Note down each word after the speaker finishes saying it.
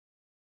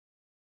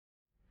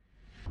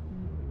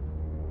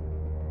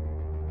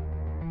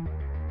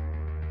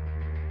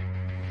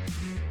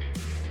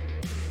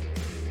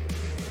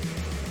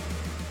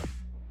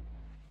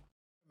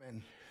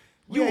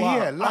You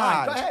are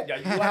live. Go ahead.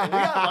 We are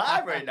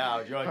live right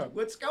now, George.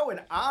 What's going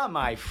on,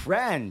 my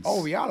friends?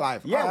 Oh, we are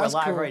live. Yeah, we're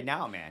live cool. right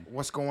now, man.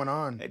 What's going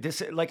on?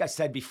 This, like I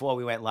said before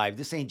we went live,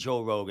 this ain't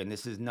Joe Rogan.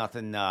 This is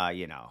nothing,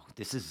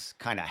 this is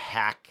kind of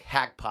hack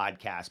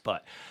podcast.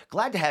 But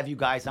glad to have you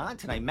guys on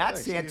tonight. Mat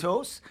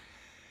Santos.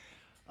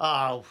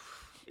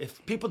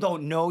 If people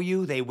don't know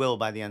you, they will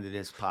by the end of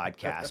this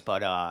podcast.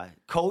 But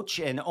coach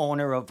and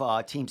owner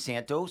of Team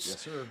Santos.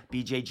 Yes, sir.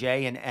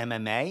 BJJ and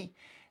MMA.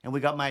 And we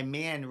got my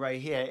man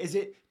right here. Is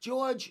it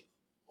George,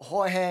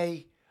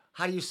 Jorge?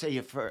 How do you say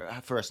your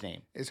first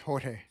name? It's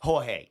Jorge.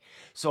 Jorge.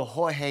 So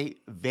Jorge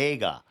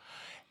Vega.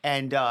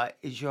 And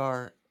is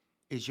your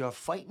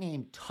fight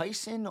name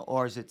Tyson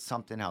or is it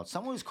something else?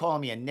 Someone was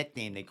calling me a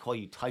nickname. They call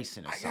you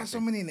Tyson or something. I got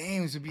so many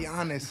names, to be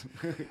honest.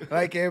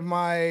 Like in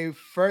my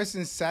first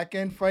and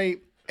second fight,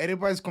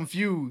 everybody's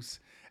confused.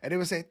 And they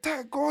would say,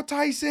 go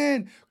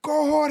Tyson,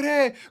 go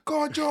Jorge,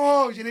 go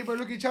George. And everybody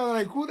look at each other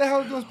like, who the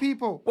hell are those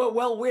people?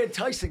 Well, where'd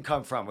Tyson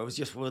come from? It was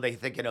just, were they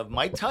thinking of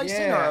Mike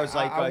Tyson? Yeah, or it was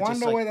like, I want just to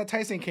know like, where that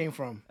Tyson came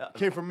from.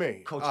 Came from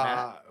me. Coach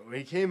Matt. When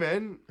he came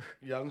in,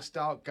 young,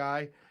 stout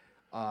guy,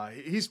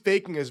 he's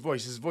faking his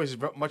voice. His voice is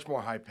much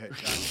more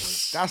high-pitched, actually.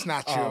 That's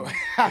not true.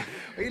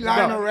 He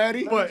lying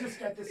already. Let me just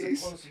get this in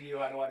close to you.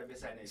 I don't want to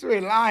miss anything. So he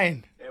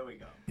lying. There we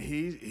go.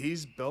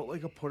 He's built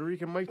like a Puerto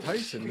Rican Mike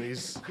Tyson.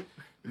 He's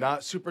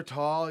not super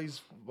tall. He's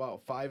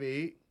about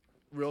 5'8",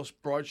 real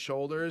broad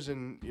shoulders,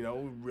 and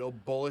real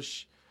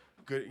bullish.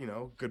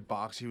 Good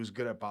box. He was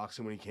good at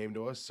boxing when he came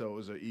to us, so it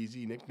was an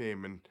easy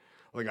nickname. And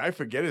like I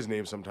forget his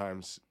name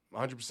sometimes.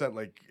 100%.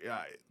 Like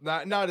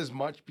not as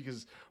much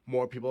because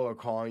more people are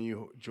calling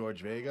you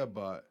George Vega,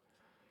 but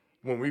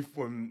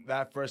when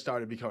that first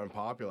started becoming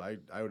popular,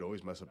 I would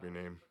always mess up your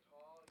name.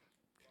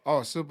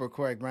 Oh, super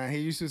quick, man. He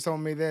used to tell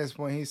me this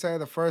when he said it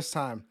the first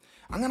time,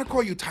 I'm going to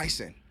call you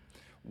Tyson.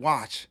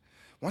 Watch.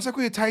 Once I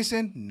call you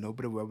Tyson,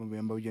 nobody will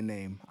remember your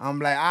name. I'm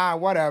like,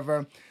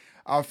 whatever.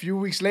 A few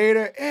weeks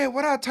later, hey,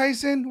 what up,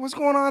 Tyson? What's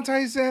going on,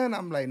 Tyson?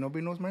 I'm like,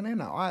 nobody knows my name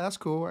now. All right, that's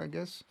cool. I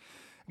guess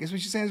what you're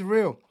saying is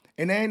real.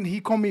 And then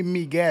he called me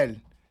Miguel.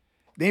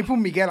 Then he put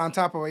Miguel on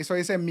top of it. So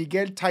he said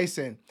Miguel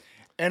Tyson.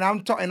 And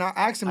I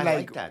asked him,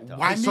 like that, though.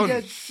 why Miguel?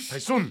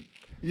 Tyson.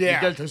 Yeah.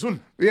 Miguel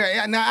Tyson.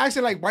 Yeah. And I asked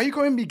him, like, why you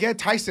calling Miguel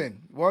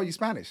Tyson? Well, you're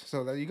Spanish.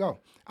 So there you go.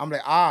 I'm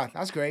like,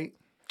 that's great.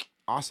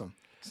 Awesome.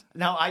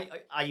 Now,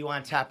 are you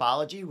on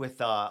Tapology with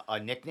a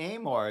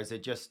nickname, or is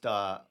it just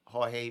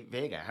Jorge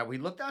Vega? Have we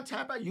looked on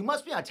Tapology? You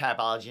must be on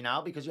Tapology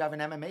now because you have an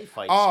MMA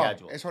fight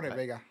scheduled. It's Jorge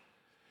Vega.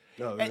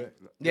 No,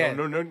 yeah.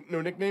 no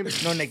nickname?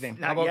 No nickname.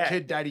 How about yet.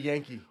 Kid Daddy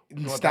Yankee?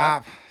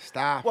 Stop.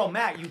 Well,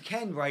 Matt, you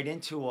can write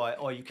into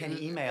or you can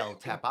email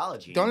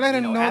Tapology. Don't let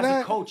him know as that.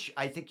 As a coach,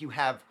 I think you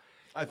have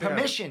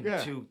permission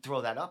to throw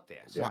that up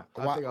there. So. Yeah,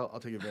 I think I'll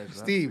take advantage of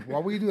that. Steve, why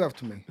would you do that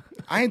to me?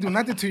 I ain't do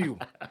nothing to you.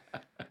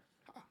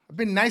 I've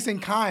been nice and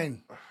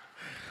kind.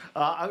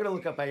 I'm gonna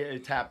look up your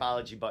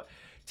Tapology, but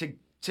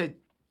to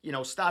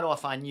start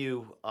off on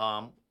you.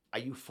 Are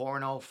you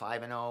 4-0,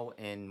 5-0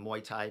 in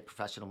Muay Thai,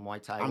 professional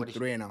Muay Thai? I'm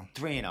 3-0.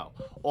 3-0,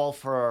 all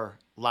for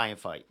Lion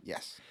Fight.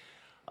 Yes.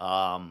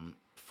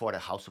 For the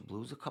House of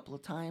Blues a couple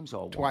of times,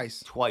 or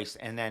Twice. Twice,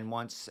 and then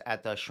once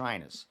at the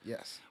Shriners.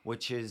 Yes.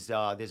 Which is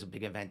there's a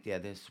big event there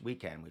this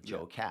weekend with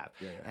Joe Cav,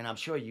 and I'm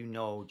sure you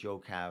know Joe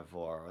Cav,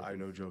 or I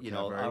know Joe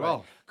Cav very well.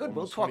 Right. Good.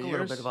 Almost We'll talk a 20 little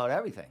years. bit about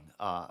everything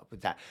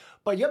with that.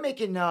 But you're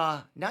making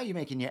now you're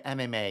making your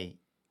MMA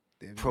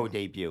pro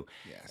debut.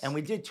 Yes. And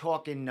we did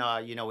talk in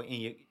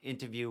in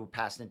your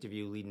past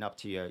interview leading up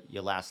to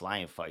your last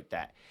Lion fight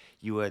that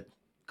you were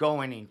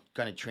going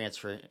to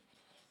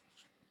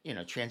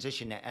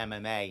transition to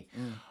MMA.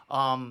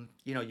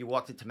 You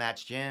walked into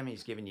Matt's gym.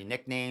 He's giving you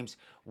nicknames.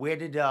 Where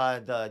did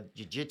the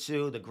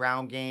jiu-jitsu, the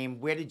ground game,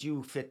 where did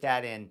you fit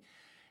that in?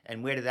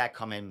 And where did that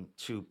come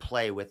into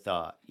play with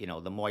the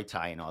Muay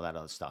Thai and all that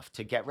other stuff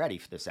to get ready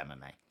for this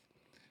MMA?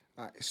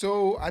 All right,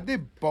 so I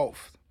did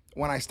both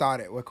when I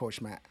started with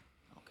Coach Matt.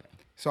 Okay.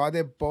 So I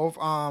did both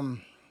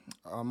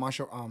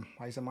martial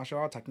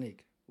art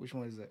technique. Which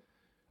one is it?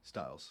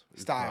 Styles.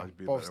 Style. It'd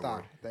be a Both better style.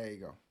 word. There you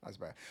go. That's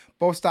bad.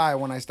 Both style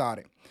when I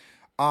started.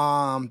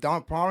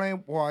 The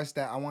problem was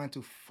that I wanted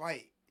to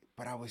fight,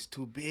 but I was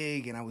too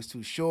big and I was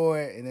too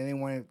short, and they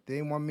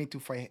didn't want me to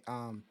fight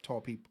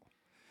tall people.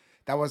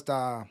 That was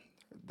the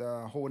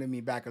holding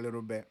me back a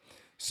little bit.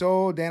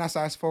 So then I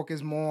started to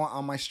focus more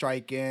on my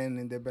striking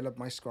and develop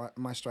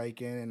my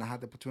striking, and I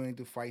had the opportunity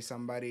to fight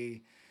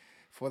somebody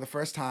for the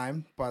first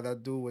time, but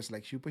that dude was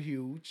like super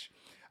huge.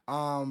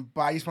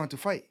 But I just wanted to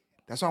fight.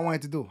 That's what I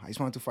wanted to do. I just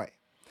wanted to fight.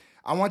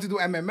 I wanted to do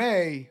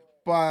MMA,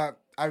 but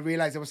I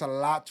realized there was a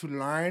lot to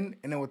learn,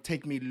 and it would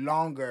take me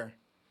longer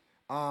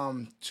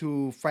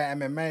to fight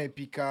MMA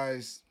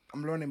because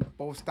I'm learning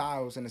both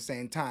styles at the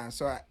same time.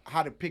 So I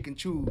had to pick and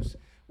choose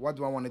what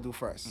do I want to do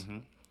first. Mm-hmm.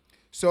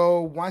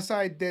 So once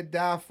I did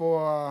that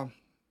for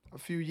a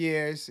few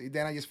years,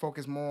 then I just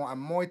focused more on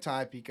Muay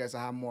Thai because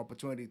I have more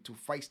opportunity to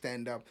fight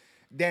stand-up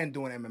than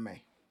doing MMA.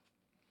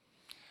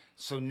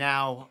 So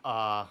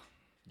now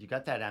you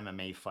got that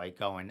MMA fight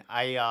going.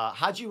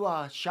 How'd you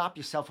shop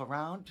yourself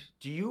around?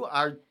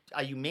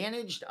 are you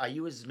managed? Are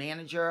you his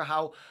manager?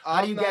 How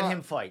do you get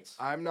him fights?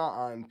 I'm not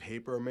on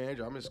paper a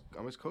manager.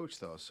 I'm his coach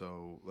though.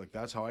 So like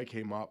that's how I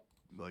came up.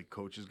 Like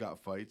coaches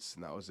got fights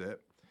and that was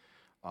it.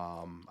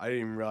 I didn't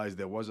even realize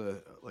there was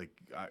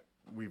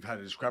we've had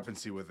a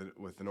discrepancy with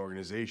an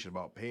organization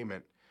about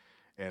payment,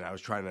 and I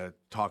was trying to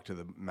talk to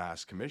the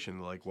Mass Commission.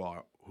 They're like,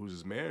 well, who's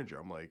his manager?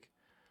 I'm like,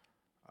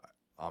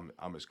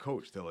 I'm his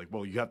coach. They're like,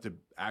 well, you have to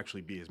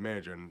actually be his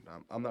manager, and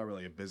I'm not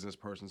really a business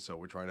person, so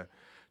we're trying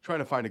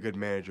to find a good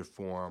manager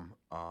for him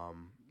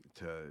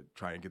to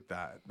try and get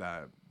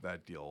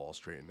that deal all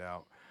straightened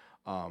out.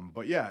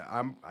 But yeah,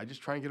 I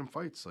just try and get him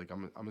fights. Like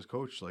I'm his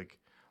coach. Like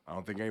I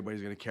don't think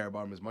anybody's gonna care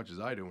about him as much as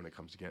I do when it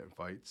comes to getting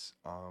fights.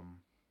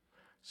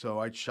 So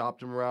I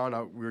shopped him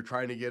around. We were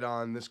trying to get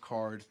on this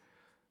card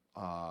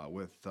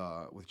with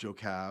Joe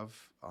Cav.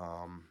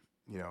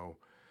 You know,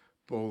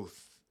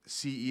 both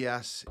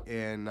CES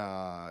and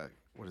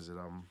what is it?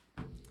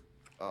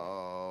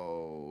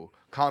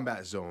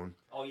 Combat Zone.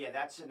 Oh yeah,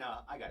 that's in.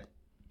 I got it.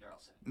 You're all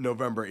set.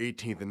 November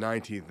 18th and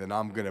 19th, and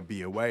I'm gonna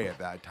be away at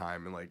that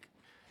time. And like,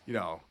 you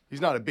know,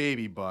 he's not a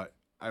baby, but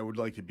I would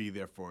like to be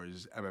there for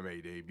his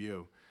MMA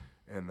debut.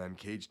 And then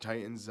Cage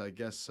Titans, I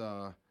guess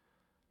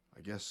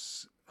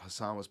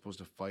Hassan was supposed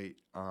to fight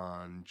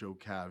on Joe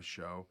Cav's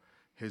show.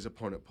 His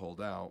opponent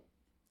pulled out,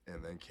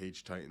 and then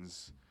Cage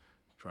Titans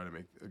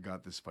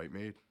got this fight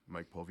made.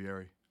 Mike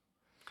Polvieri.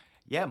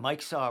 Yeah,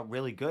 Mike's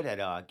really good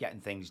at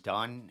getting things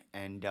done,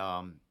 and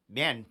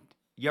man,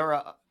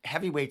 your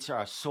heavyweights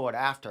are sought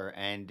after,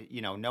 and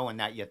you know, knowing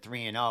that you're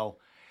 3-0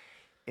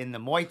 in the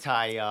Muay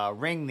Thai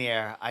ring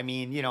there, I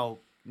mean, you know,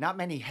 not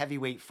many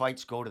heavyweight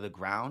fights go to the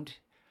ground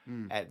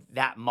at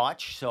that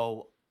much.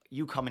 So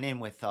you coming in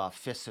with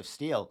fists of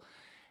steel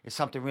is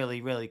something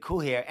really, really cool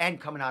here, and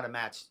coming out of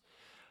Matt's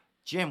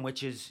gym,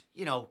 which is,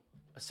 you know,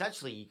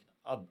 essentially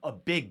a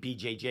big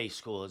BJJ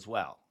school as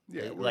well.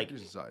 Yeah, like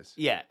size.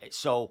 Yeah.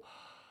 So,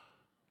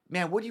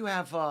 man, what do you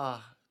have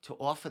to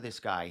offer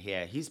this guy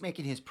here? He's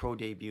making his pro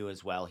debut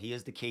as well. He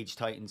is the Cage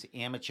Titans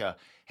amateur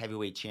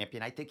heavyweight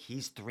champion. I think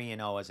he's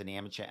 3-0 as an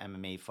amateur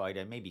MMA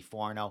fighter, maybe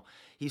 4-0.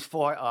 He's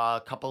fought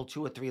a couple,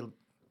 2 or 3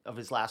 of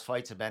his last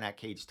fights have been at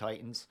Cage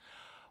Titans.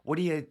 What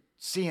do you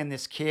see in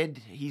this kid?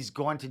 He's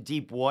gone to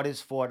deep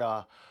waters for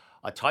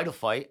a title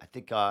fight. I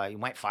think he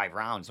went 5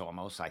 rounds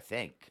almost, I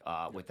think,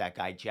 with that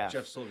guy, Jeff.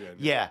 Jeff Sylvian.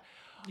 Yeah.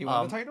 You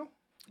won the title?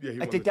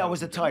 Yeah, I think that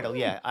was the title,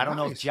 yeah. I don't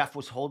know if Nice. Jeff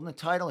was holding the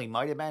title. He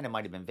might have been. It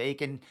might have been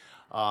vacant.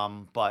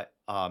 But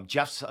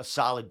Jeff's a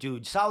solid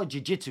dude, solid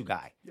jiu-jitsu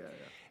guy. Yeah.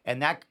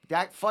 And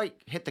that fight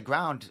hit the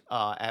ground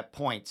at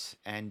points,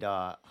 and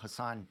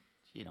Hassan,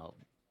 you know,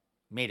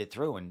 made it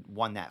through and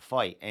won that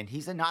fight. And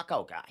he's a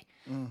knockout guy.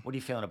 What are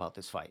you feeling about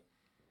this fight?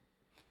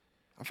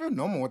 I feel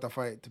normal with the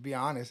fight, to be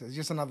honest. It's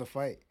just another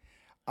fight.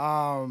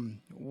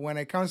 When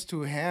it comes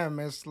to him,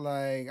 it's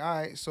like, all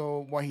right,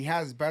 so what he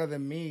has better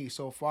than me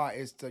so far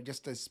is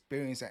just the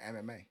experience at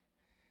MMA.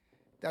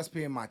 That's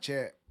pretty much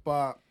it.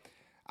 But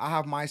I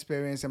have my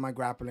experience in my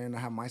grappling. I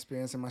have my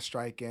experience in my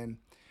striking.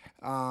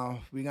 We're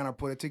going to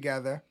put it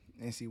together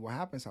and see what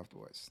happens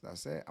afterwards.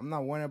 That's it. I'm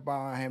not worried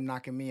about him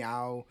knocking me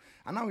out.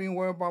 I'm not even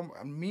worried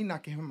about me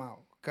knocking him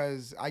out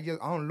because I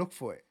don't look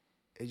for it.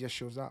 It just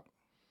shows up.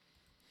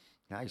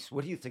 Nice.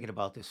 What are you thinking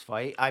about this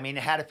fight? I mean,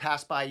 it had to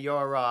pass by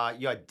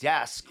your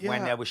desk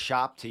when Yeah. it was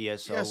shopped to you.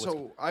 So,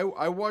 So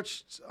I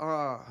watched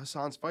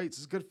Hassan's fights.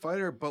 He's a good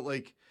fighter, but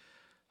like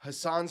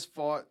Hassan's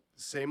fought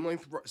same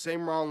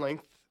round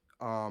length.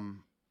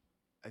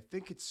 I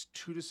think it's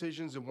 2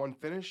 decisions and 1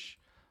 finish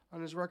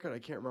on his record. I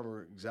can't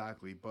remember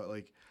exactly, but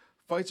like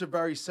fights are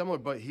very similar.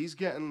 But he's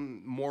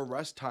getting more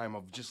rest time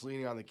of just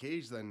leaning on the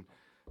cage than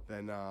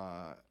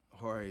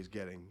Jorge's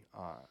getting.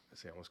 I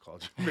almost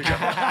called you.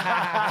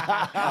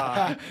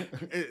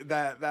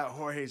 That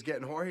Jorge's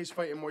getting. Jorge's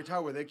fighting Muay Thai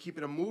where they're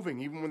keeping him moving.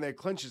 Even when they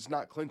clinch, it's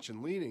not clinch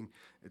and leading.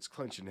 It's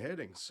clinch and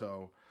hitting.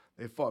 So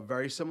they fought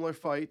very similar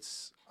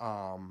fights.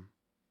 I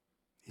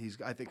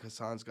think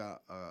Hassan's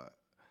got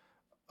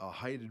a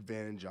height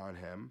advantage on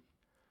him.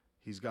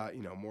 He's got,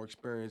 you know, more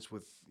experience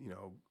with, you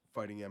know,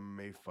 fighting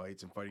MMA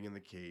fights and fighting in the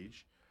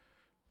cage.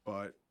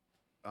 But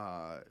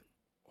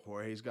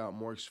Jorge's got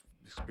more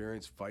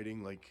experience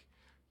fighting, like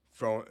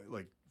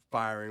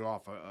firing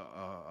off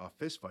a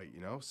fist fight,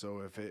 you know.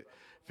 So if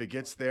it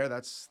gets there,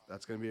 that's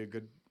going to be a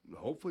good.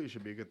 Hopefully, it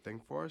should be a good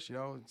thing for us. You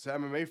know, it's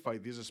an MMA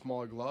fight. These are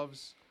smaller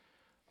gloves,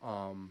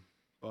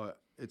 but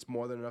it's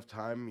more than enough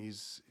time.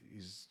 He's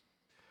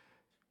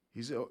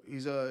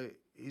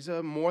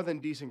a more than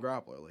decent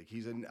grappler. Like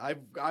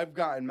I've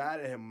gotten mad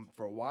at him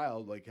for a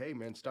while. Like, hey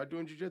man, start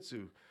doing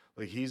jiu-jitsu.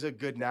 Like he's a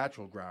good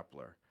natural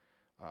grappler.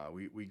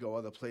 We go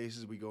other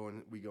places. We go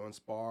and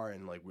spar,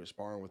 and like we're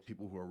sparring with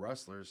people who are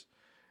wrestlers,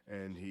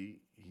 and he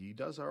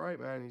does all right,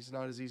 man. He's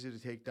not as easy to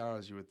take down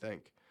as you would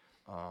think.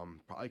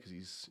 Probably because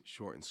he's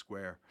short and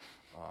square.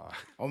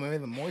 Or maybe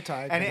the Muay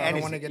Thai, and I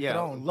don't want to get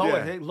thrown.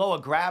 Lower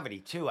gravity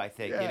too. I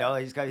think you know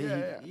he's got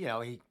you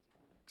know he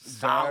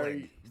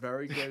solid.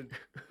 Very good.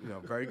 You know,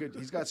 very good.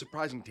 He's got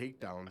surprising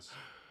takedowns,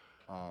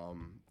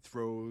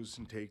 throws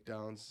and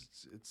takedowns.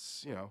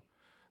 It's you know,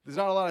 there's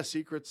not a lot of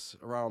secrets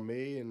around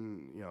me,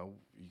 and you know,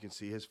 you can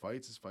see his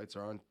fights. His fights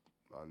are on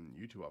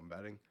YouTube. I'm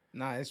betting.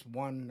 Nah, it's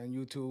one on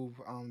YouTube.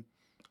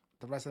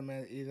 The rest of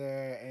them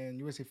either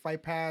in UFC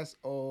Fight Pass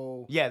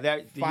or Yeah,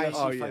 the Fight.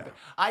 UFC fight.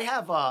 I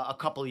have a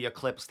couple of your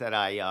clips that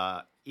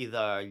I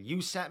either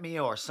you sent me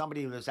or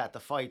somebody who was at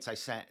the fights. I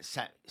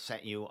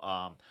sent you.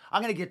 I'm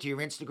gonna get to your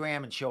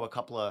Instagram and show a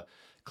couple of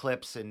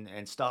clips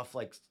and stuff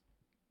like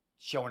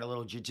showing a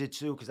little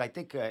jiu-jitsu because I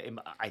think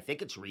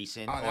it's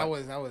recent. Oh, that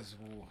was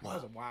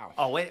a wow.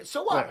 Oh wait,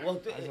 so what?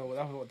 Well,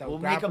 we'll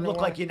make them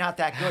look like you're not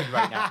that good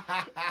right now.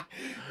 That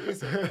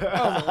was a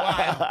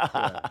wow.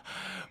 Yeah.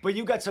 But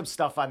you got some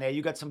stuff on there.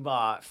 You got some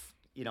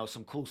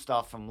some cool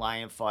stuff from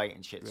Lion Fight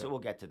and shit. So we'll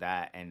get to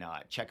that and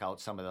check out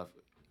some of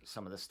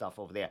the stuff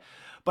over there.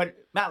 But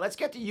Matt, let's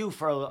get to you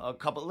for a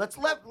couple. Let's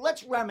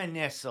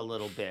reminisce a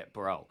little bit,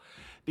 bro,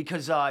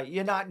 because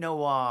you're not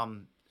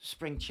no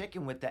spring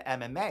chicken with the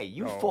MMA.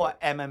 You fought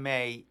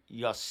MMA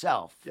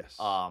yourself. Yes.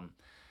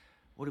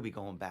 What are we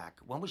going back?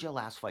 When was your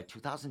last fight?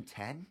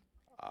 2010.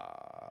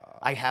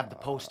 I have the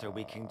poster.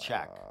 We can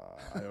check.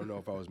 I don't know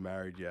if I was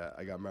married yet.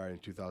 I got married in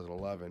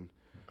 2011.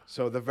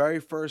 So the very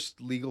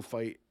first legal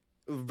fight.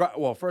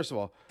 Well, first of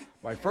all,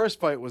 my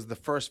first fight was the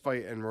first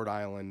fight in Rhode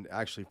Island.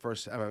 Actually,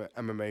 first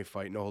MMA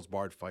fight, no holds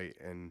barred fight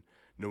in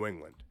New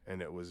England,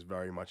 and it was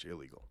very much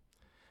illegal.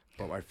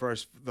 But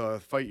the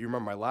fight you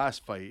remember, my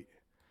last fight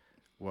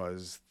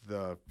was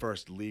the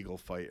first legal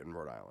fight in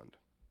Rhode Island,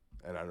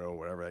 and I don't know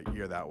whatever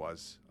year that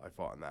was. I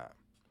fought in that.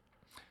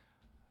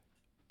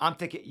 I'm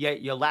thinking, yeah,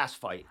 your last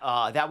fight.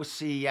 That was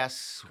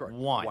CES Correct.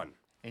 1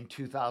 in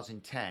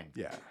 2010.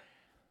 Yeah.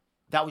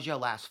 That was your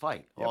last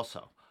fight, Yep.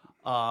 also.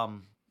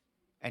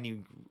 And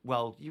you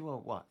were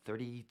what,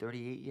 30,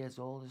 38 years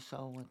old or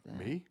so?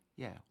 Me?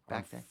 Yeah,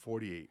 back then.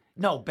 48.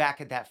 No, back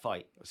at that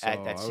fight. So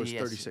at that I was CES.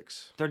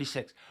 36.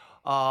 36.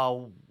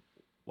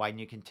 Why didn't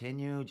you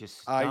continue?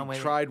 Just I done with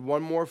it? tried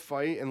one more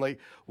fight, and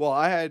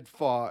I had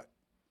fought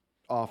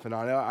off and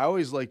on. I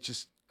always like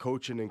just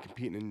coaching and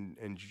competing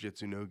in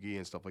jiu-jitsu, no-gi,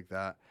 and stuff like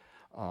that.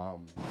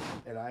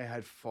 And I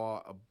had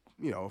fought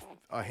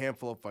a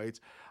handful of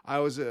fights. I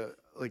was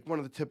one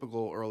of the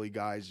typical early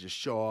guys, just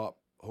show up,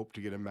 hope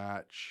to get a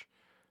match,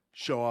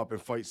 show up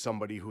and fight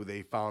somebody who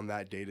they found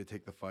that day to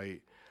take the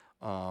fight.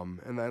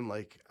 And then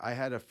I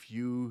had a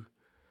few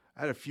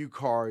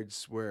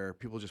cards where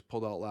people just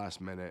pulled out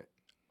last minute.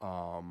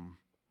 And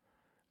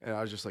I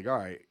was just like, all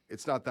right,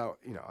 it's not that,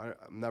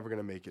 I'm never going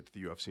to make it to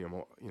the UFC.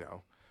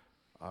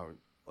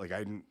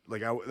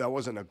 That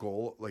wasn't a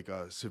goal,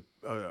 a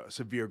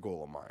severe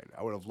goal of mine.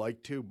 I would have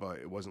liked to, but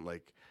it wasn't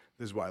like,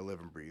 this is what I live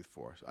and breathe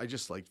for. So I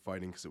just liked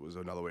fighting because it was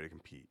another way to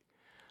compete.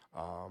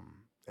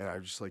 And I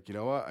was just like, you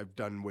know what? I've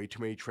done way too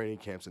many training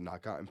camps and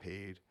not gotten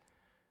paid.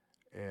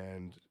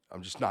 And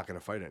I'm just not going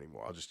to fight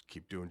anymore. I'll just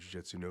keep doing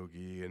jiu-jitsu,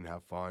 no-gi, and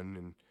have fun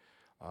and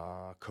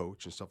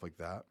coach and stuff like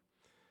that.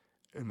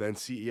 And then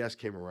CES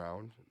came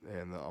around,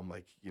 and I'm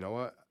like, you know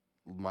what?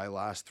 My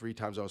last 3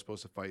 times I was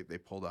supposed to fight, they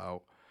pulled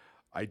out.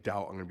 I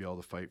doubt I'm going to be able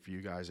to fight for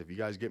you guys. If you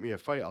guys get me a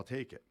fight, I'll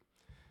take it.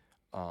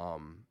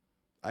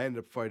 I ended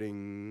up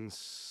fighting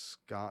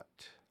Steve.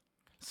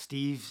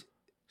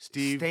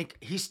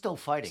 He's still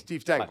fighting.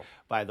 Steve Stengel.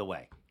 By the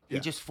way. Yeah. He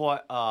just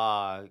fought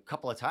a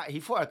couple of times. He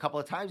fought a couple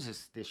of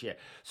times this year.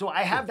 So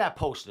I have that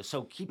poster.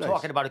 So keep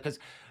talking about it because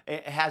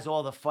it has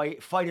all the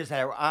fighters that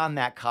are on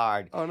that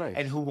card. Oh, nice.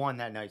 And who won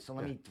that night. So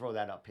let me throw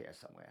that up here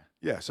somewhere.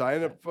 Yeah, so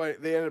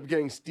they ended up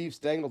getting Steve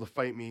Stengel to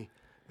fight me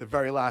the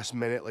very last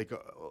minute,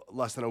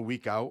 less than a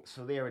week out.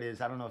 So there it is.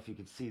 I don't know if you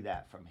can see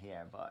that from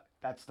here, but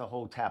that's the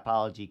whole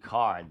Tapology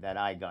card that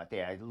I got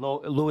there.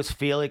 Louis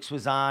Felix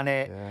was on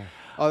it. Yeah.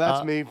 Oh,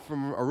 that's me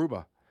from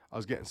Aruba. I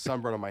was getting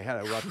sunburn on my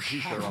head. I wrapped a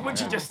t-shirt on my Would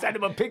you head. just send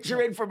him a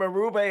picture in from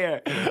Aruba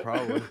here? Yeah,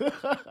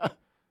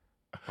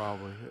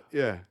 probably.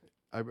 Yeah.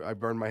 I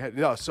burned my head.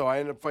 No, so I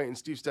ended up fighting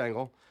Steve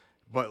Stengel.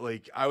 But,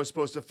 I was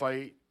supposed to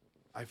fight.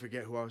 I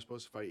forget who I was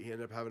supposed to fight. He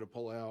ended up having to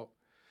pull out.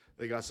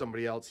 They got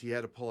somebody else. He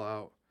had to pull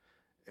out.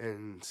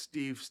 And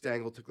Steve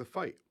Stengel took the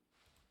fight.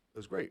 It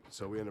was great.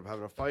 So we ended up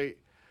having a fight.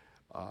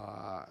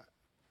 I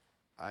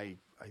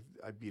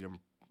beat him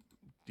a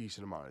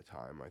decent amount of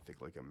time. I think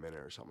a minute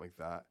or something like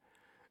that.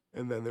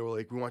 And then they were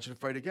like, we want you to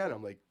fight again.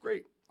 I'm like,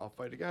 great, I'll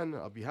fight again.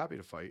 I'll be happy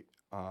to fight.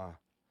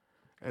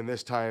 And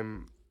this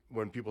time,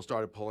 when people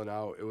started pulling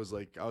out, it was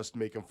like I was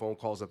making phone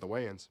calls at the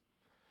weigh-ins.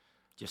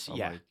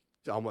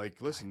 I'm like,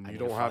 listen, you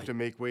don't have to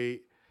make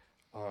weight.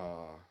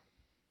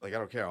 I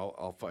don't care.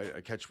 I'll fight.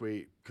 I catch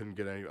weight. Couldn't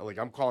get any.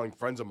 I'm calling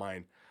friends of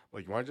mine.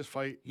 You want to just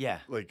fight?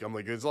 Yeah. I'm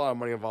like, there's a lot of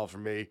money involved for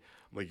me.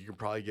 I'm like, you can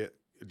probably get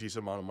a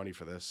decent amount of money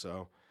for this.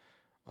 So,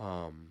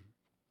 I'm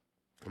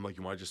like,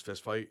 you want to just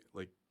fist fight?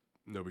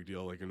 No big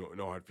deal.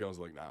 No hard feelings.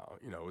 Nah,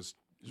 it was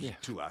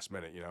too last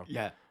minute,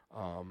 Yeah.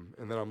 And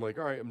then I'm like,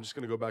 all right, I'm just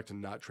going to go back to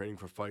not training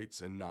for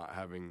fights and not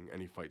having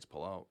any fights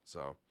pull out.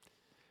 So.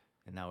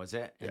 And that was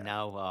it. Yeah. And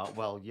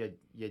now,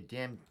 you're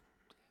damn.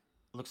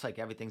 Looks like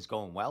everything's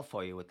going well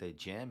for you with the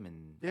gym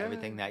and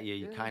everything that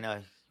you kind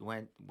of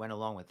went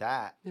along with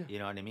that. Yeah. You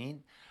know what I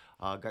mean?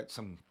 Got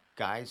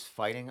guys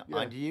fighting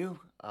under you.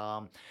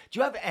 Do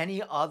you have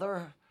any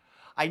other?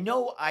 I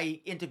know I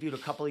interviewed a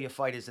couple of your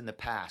fighters in the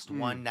past.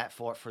 One that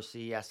fought for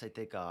CES, I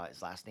think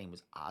his last name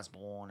was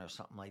Osborne or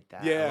something like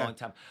that. Yeah. A long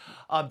time.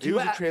 He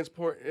was a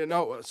transport.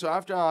 No, so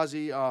after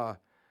Ozzy,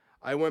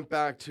 I went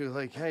back to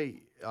like,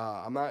 hey,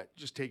 I'm not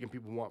just taking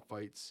people who want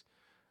fights.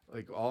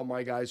 Like all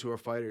my guys who are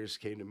fighters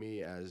came to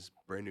me as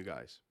brand new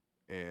guys,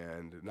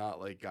 and not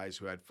like guys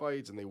who had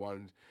fights and they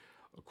wanted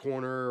a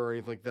corner or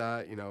anything like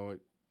that. You know,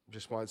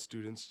 just wanted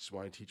students, just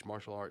wanted to teach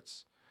martial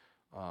arts.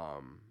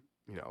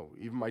 You know,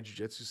 even my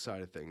jiu-jitsu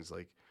side of things,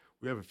 like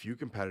we have a few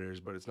competitors,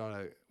 but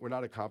we're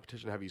not a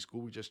competition heavy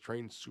school. We just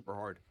train super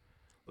hard.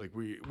 Like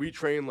we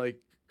train like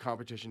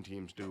competition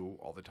teams do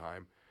all the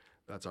time.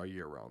 That's our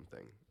year-round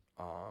thing.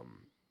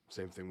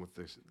 Same thing with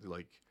this,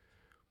 like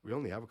we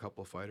only have a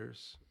couple of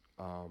fighters.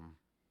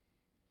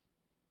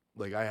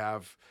 Like I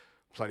have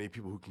plenty of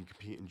people who can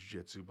compete in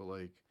jiu-jitsu, but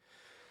like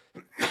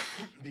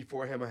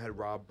before him I had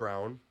Rob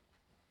Brown.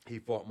 He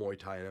fought Muay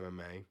Thai and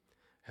MMA.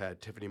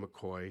 Had Tiffany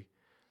McCoy.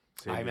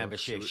 I remember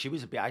she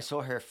was I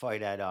saw her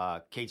fight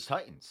at Cage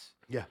Titans.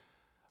 Yeah,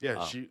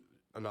 she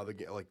another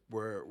game. Like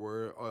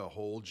we're a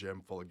whole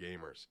gym full of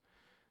gamers.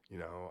 You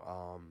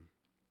know,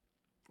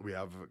 we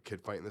have a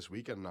kid fighting this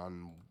weekend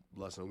on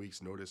less than a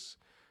week's notice.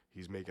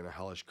 He's making a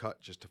hellish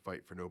cut just to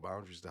fight for No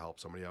Boundaries to help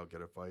somebody out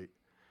get a fight.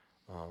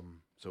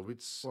 So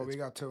we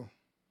got two.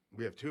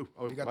 We have two.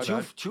 Oh, we got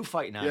two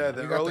fighting on. Yeah,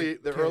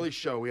 the early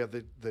show we have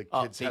the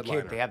kids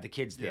headliner. They have the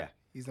kids there.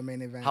 He's the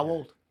main event. How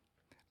old?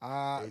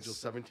 Angel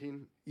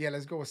 17. Yeah,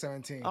 let's go with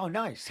 17. Oh,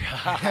 nice.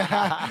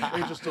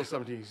 Angel's still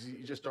 17.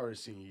 He just started his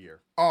senior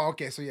year. Oh,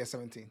 okay. So yeah,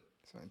 17.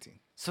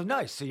 So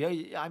nice. So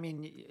yeah, I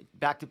mean,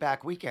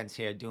 back-to-back weekends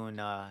here doing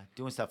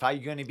stuff. Are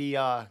you going to be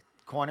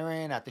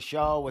cornering at the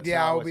show?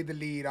 I will be the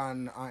lead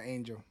on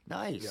Angel.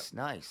 Nice,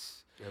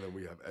 nice. And then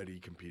we have Eddie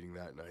competing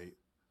that night.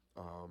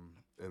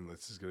 And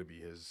this is going to be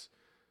his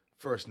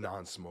first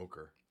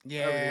non-smoker.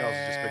 Yeah. Everything else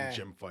has just been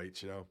gym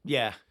fights, you know?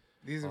 Yeah.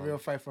 This is a real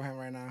fight for him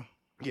right now.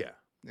 Yeah.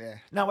 Yeah.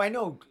 Now I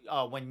know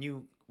when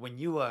you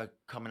were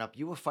coming up,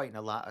 you were fighting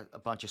a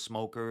bunch of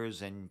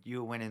smokers, and you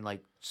were winning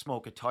like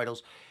smoker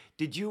titles.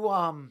 Did you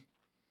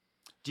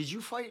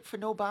fight for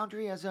No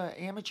Boundary as an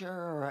amateur?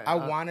 Or, I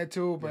wanted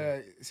to,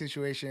 but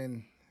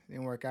situation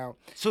didn't work out.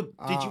 So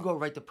did you go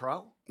right to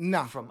pro?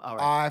 No. All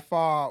right. I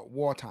fought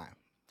Wartime.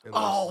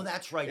 Oh,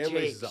 that's right. And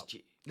Laces Up.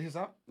 Laces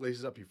Up?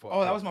 Laces Up, you fought.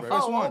 Oh, that was my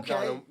first one.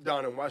 Okay.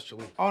 Down in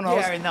Westerly. Oh no.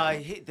 Yeah,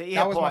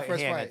 that was my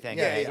first fight. Thing.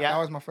 Yeah, that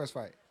was my first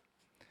fight.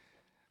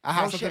 I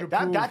have something to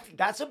prove.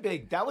 That's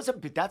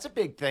a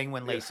big thing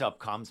when Lace Up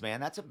comes, man.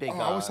 That's a big.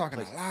 I was talking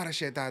a lot of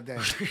shit that day.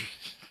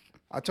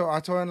 I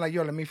told him like,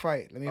 yo, let me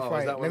fight. Let me fight.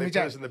 Is that when they put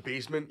us in the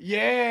basement?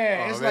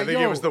 Yeah. It's like, they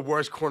gave us the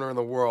worst corner in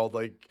the world.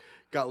 Like,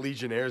 got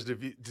Legionnaire's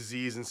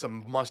disease in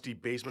some musty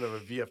basement of a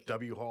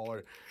VFW hall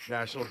or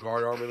National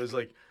Guard army. There's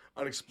like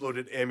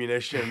unexploded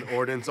ammunition,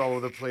 ordnance all over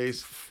the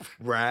place,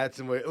 rats,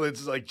 and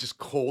it's like just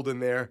cold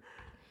in there.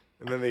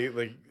 And then they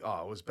it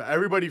was bad.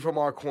 Everybody from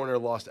our corner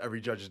lost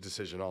every judge's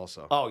decision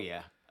also. Oh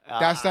yeah.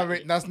 That's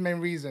the main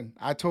reason.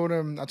 I told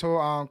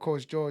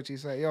Coach George, he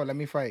said, yo, let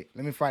me fight.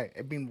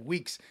 It's been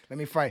weeks. Let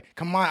me fight.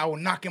 Come on, I will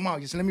knock him out.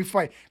 Just let me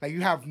fight. Like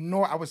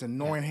I was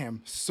annoying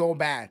him so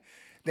bad.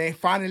 Then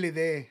finally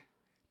they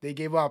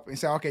gave up and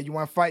said, okay, you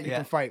want to fight? You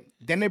can fight.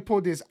 Then they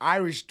pulled this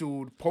Irish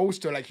dude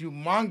poster, like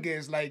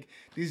humongous, like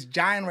this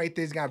giant right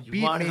there is going to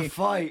beat me. To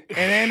fight. And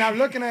then I'm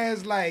looking at it,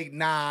 it's like,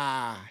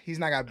 nah, he's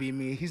not going to beat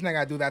me. He's not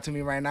going to do that to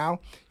me right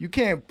now. You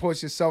can't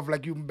push yourself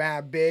like you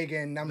bad big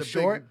and I'm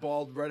short. Big,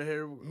 bald,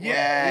 red-haired.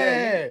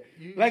 Yeah.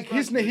 Like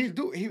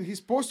his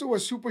poster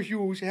was super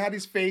huge. He had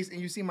his face and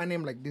you see my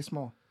name like this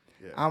small.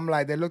 Yeah. I'm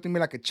like, they looked at me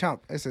like a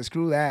chump. I said,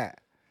 screw that.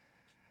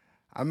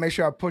 I make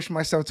sure I push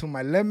myself to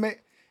my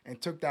limit. And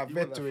took that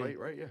victory. Won that fight,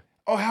 right? Yeah.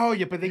 Oh hell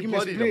yeah! But they give me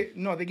a split.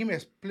 No, they give me a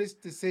split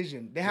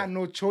decision. They had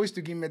no choice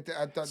to give me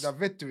the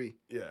victory.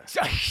 Yeah.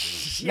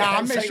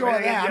 I made sure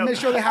that. I made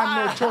sure they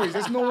had no choice.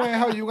 There's no way in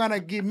hell you're gonna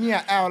give me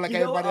an L like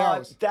everybody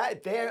else.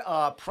 Their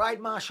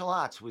Pride Martial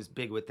Arts was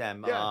big with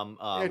them.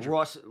 Yeah.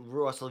 Ross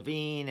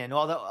Levine and a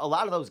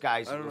lot of those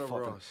guys. I don't know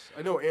Ross.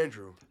 I know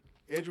Andrew.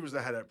 Andrew was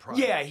the head at Pride.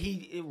 Yeah,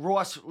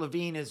 Ross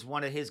Levine is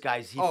one of his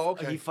guys. He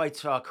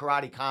fights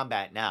Karate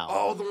Combat now.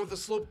 Oh, the one with the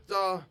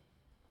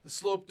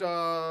sloped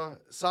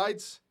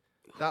sides?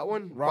 That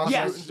one?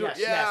 Yes.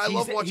 I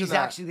love watching he's that. He's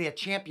actually their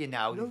champion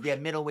now. Their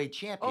middleweight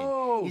champion.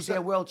 Oh, he's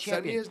their world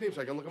champion. Send me his name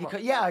so I can look him up.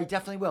 Yeah, I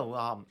definitely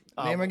will.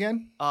 Name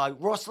again?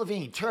 Ross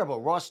Levine.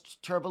 Ross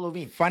Turbo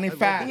Levine. Funny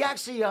fact. He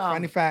actually...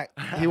 Funny fact.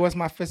 He was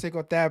my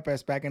physical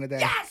therapist back in the day.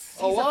 Yes!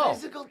 He's a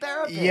physical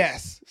therapist.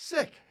 Yes.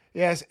 Sick.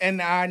 Yes,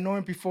 and I know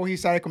him before he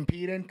started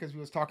competing because we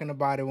was talking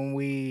about it when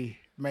we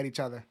met each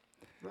other.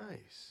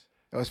 Nice.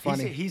 It was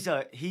funny.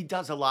 He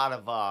does a lot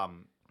of...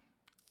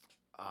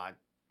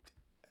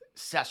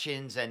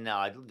 sessions and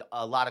a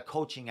lot of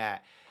coaching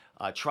at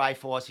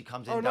Triforce. He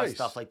comes in and does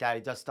stuff like that.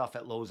 He does stuff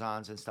at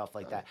Lausanne's and stuff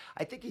like that.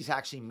 I think he's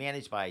actually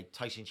managed by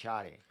Tyson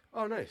Chadi.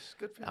 Oh, nice.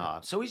 Good for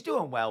him. So he's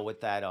doing well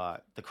with that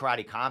the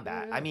Karate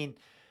Combat. Yeah. I mean,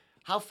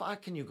 how far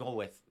can you go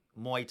with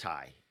Muay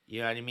Thai?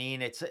 You know what I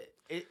mean? As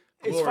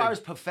Glory. far as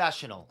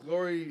professional.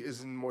 Glory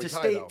is in Muay To Thai,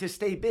 stay though. to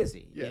stay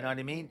busy. Yeah. You know what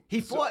I mean? He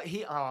fought.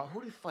 Who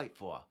did he fight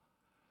for?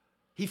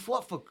 He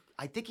fought for.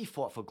 I think he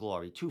fought for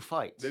Glory 2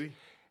 fights. Did he?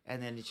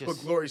 And then it's But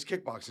just. Glory's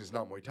kickboxing is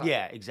not Muay Thai.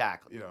 Yeah,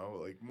 exactly. You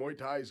know, like Muay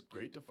Thai is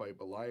great to fight,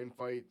 but lion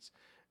fights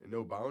and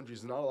no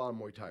boundaries, not a lot of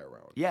Muay Thai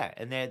around. Yeah,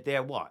 and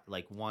they're what,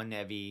 like one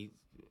every,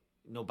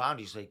 no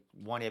boundaries, like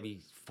one every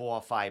 4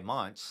 or 5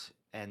 months,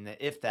 and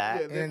if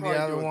that. Yeah, they're And the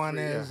probably other doing one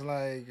 3, is yeah.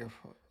 like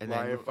And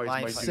Lion then fights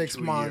lion might fight- do 6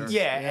 2 a months.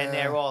 year. Yeah, and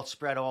they're all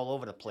spread all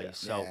over the place.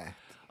 So,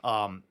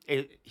 yeah.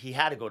 he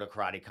had to go to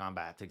karate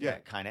combat to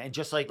get kind of, and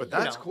just like, But you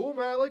that's know, cool,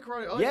 man. I like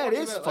karate. I like Yeah, it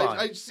watching is that. fun.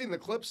 I've seen the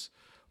clips,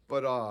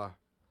 but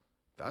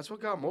that's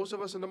what got most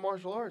of us into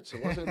martial arts.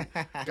 It wasn't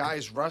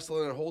guys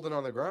wrestling and holding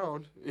on the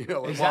ground. You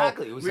know, like,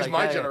 Exactly. Well, It was at least like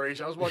my that.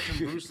 generation. I was watching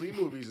Bruce Lee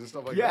movies and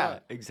stuff like yeah,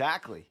 that.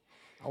 exactly.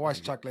 I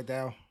watched Chocolate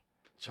Dale,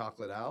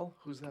 Chocolate Al?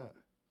 Who's that?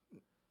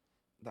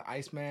 the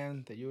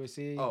Iceman, the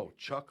UFC. Oh,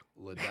 Chuck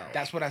Liddell.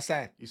 That's what I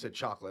said. You said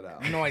Chocolate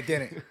Al. No, I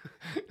didn't.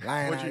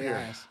 Lying What'd out you your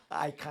hear? ass.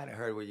 I kind of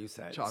heard what you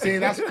said. Chocolate. See,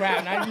 that's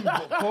crap. Now you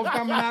both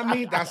coming at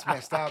me. That's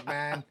messed up,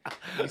 man.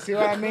 You see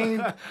what I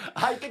mean?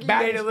 I think you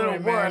Back made it a little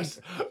spring, man.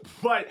 worse,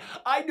 but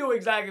I knew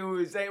exactly what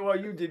he was saying. Well,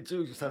 you did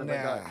too, son of a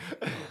Yeah.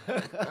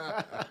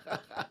 gun.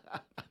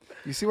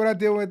 You see what I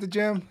did with the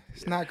gym?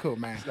 It's not cool,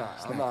 man. Nah,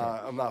 It's I'm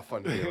not not. I'm not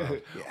fun to be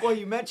around. Well,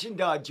 you mentioned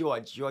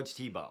George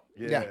Tebow,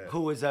 Yeah.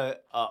 who is an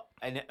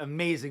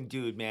amazing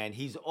dude, man.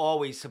 He's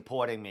always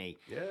supporting me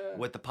Yeah.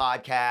 with the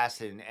podcast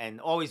and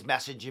always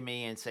messaging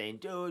me and saying,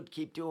 dude,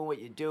 keep doing what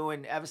you're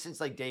doing. Ever since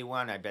like day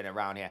one, I've been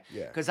around here.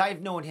 Yeah. Because I've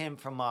known him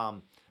from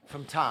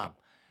Tom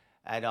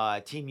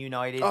at Team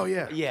United. Oh,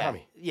 yeah, Yeah.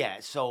 Tommy.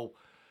 Yeah. So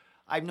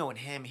I've known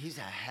him. He's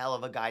a hell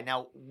of a guy.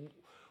 Now,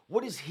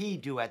 what does he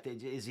do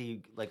is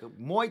he like a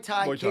Muay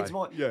Thai? Muay Kids Thai.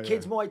 Muay, Yeah,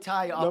 kids yeah. Muay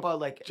Thai, Nope, upper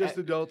like just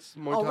adults.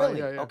 Muay Oh, Thai. really?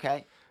 Yeah, yeah.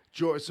 Okay.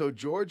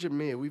 George and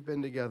me, we've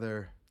been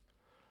together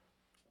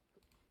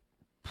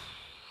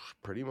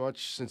pretty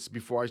much since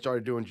before I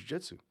started doing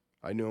jiu-jitsu.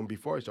 I knew him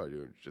before I started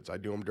doing jiu-jitsu. I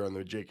knew him during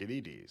the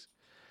JKD days.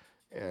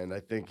 And I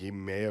think he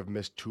may have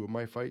missed 2 of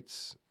my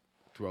fights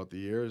throughout the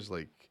years.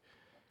 Like,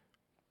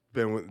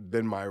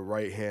 been my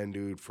right-hand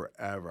dude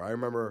forever. I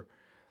remember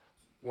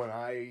when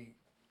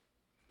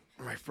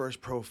my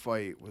first pro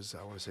fight was,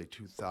 I want to say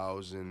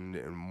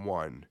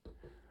 2001.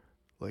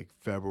 Like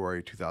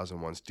February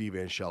 2001, Steve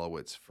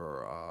Angelowitz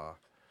for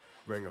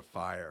Ring of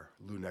Fire,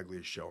 Lou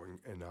Neglia's show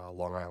in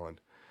Long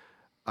Island.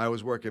 I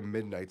was working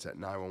midnights at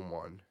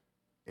 911,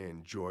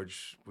 and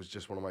George was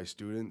just one of my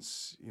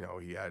students. You know,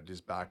 he had his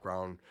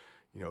background,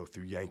 you know,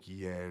 through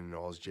Yankee Inn and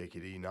all his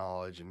JKD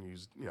knowledge, and he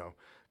was, you know,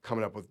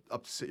 coming up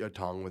to sit your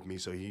tongue with me.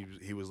 So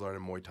he was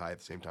learning Muay Thai at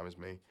the same time as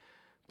me,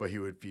 but he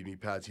would feed me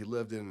pads. He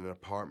lived in an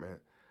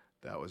apartment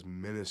that was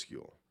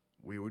minuscule.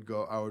 We would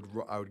go.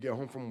 I would get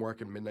home from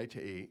work at midnight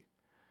to 8.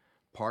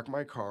 Park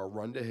my car,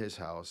 run to his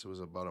house. It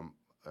was about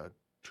a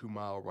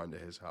 2-mile run to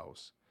his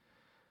house.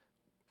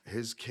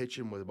 His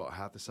kitchen was about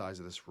half the size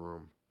of this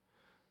room.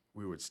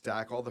 We would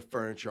stack all the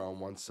furniture on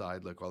one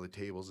side, like all the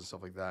tables and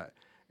stuff like that,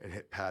 and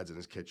hit pads in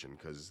his kitchen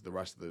because the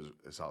rest of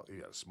his house, he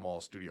had a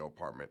small studio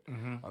apartment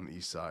on the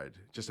east side,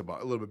 just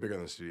about a little bit bigger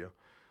than the studio.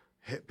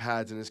 Hit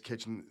pads in his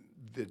kitchen.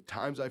 The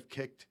times I've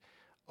kicked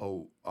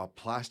a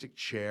plastic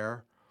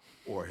chair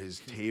or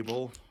his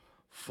table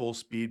full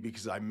speed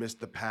because I missed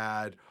the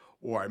pad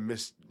or I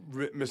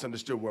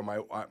misunderstood where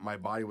my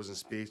body was in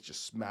space,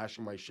 just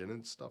smashing my shin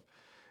and stuff.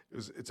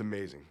 It's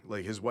amazing.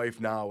 Like his wife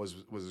now was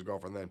his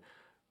girlfriend then.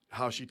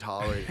 How she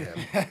tolerated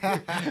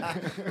him.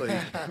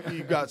 Like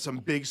you got some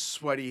big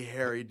sweaty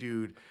hairy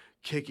dude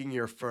kicking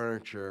your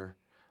furniture.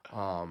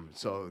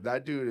 So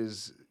that dude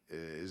is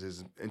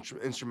as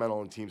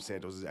instrumental in Team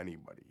Santos as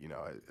anybody, you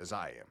know, as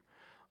I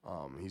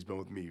am. He's been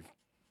with me.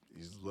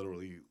 He's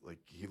literally like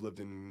he lived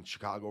in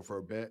Chicago for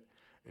a bit,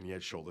 and he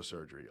had shoulder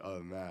surgery. Other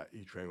than that,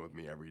 he trained with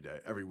me every day,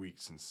 every week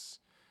since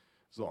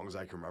as long as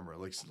I can remember.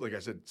 Like I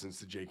said, since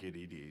the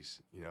JKD days,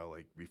 you know,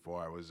 like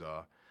before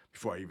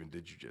I even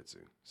did jiu-jitsu.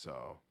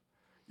 So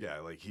yeah,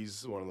 like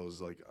he's one of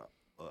those like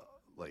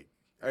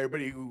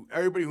everybody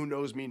who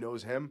knows me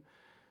knows him,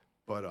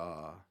 but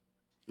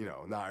you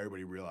know, not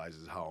everybody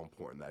realizes how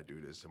important that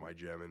dude is to my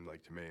gym and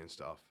like to me and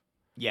stuff.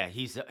 Yeah,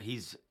 he's.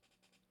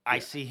 I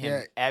see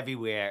him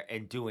everywhere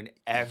and doing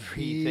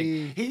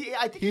everything.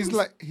 I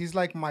think he's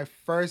like my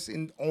first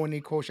and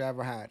only coach I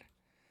ever had.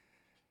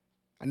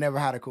 I never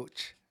had a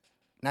coach.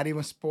 Not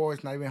even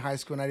sports, not even high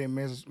school, not even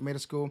middle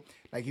school.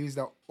 Like he was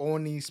the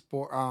only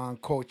sport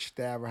coach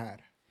that I ever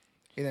had.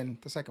 And then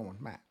the second one,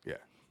 Matt. Yeah.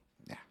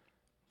 Yeah.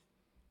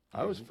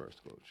 I was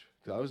first coach.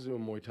 'Cause I was doing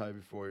Muay Thai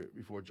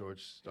before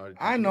George started.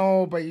 I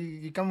know, but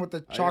you come with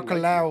the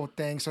chocolate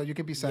thing, so you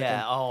could be second.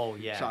 Yeah. Oh,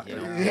 yeah.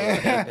 Chocolate.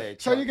 Yeah.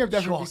 So you can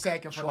definitely be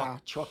second for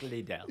now.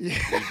 Chocolate down.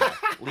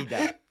 Lead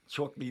down.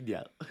 Chocolate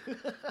down.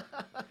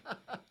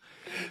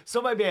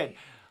 So, my man,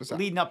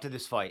 leading up to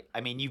this fight,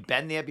 I mean, you've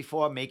been there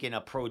before making a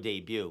pro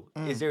debut.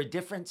 Is there a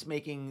difference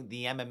making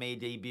the MMA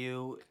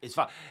debut?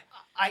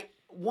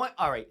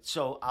 All right,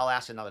 so I'll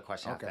ask another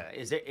question after that.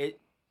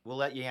 we'll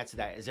let you answer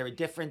that. Is there a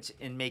difference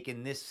in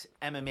making this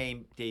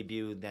MMA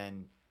debut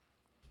than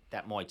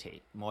that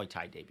Muay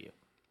Thai debut?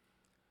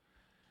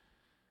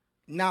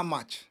 Not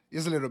much.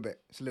 Just a little bit.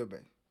 It's a little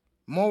bit.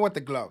 More with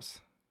the gloves.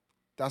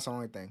 That's the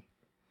only thing.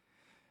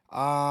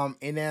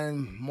 And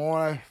then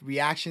more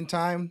reaction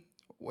time.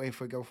 Wait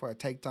for go for a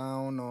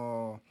takedown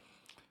or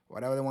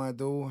whatever they want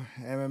to do.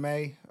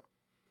 MMA.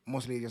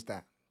 Mostly just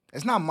that.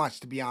 It's not much,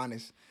 to be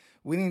honest.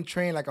 We didn't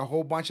train like a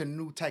whole bunch of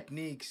new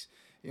techniques.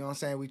 You know what I'm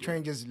saying? We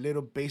train just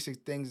little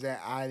basic things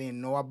that I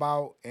didn't know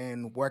about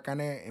and work on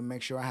it and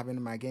make sure I have it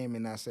in my game,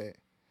 and that's it.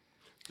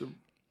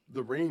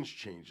 The range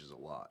changes a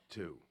lot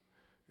too.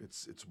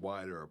 It's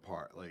wider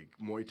apart. Like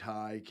Muay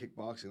Thai,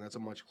 kickboxing, that's a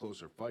much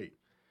closer fight.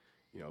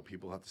 You know,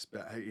 people have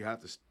to you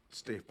have to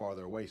stay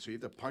farther away, so you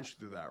have to punch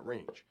through that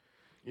range.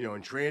 You know,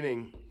 in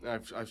training,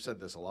 I've said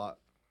this a lot.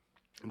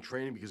 In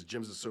training, because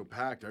gyms are so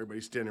packed,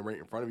 everybody's standing right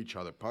in front of each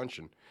other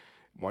punching.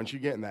 Once you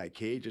get in that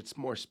cage, it's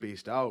more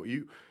spaced out.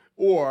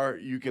 Or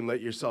you can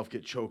let yourself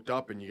get choked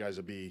up, and you guys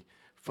will be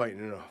fighting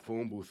in a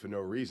phone booth for no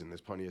reason.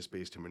 There's plenty of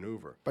space to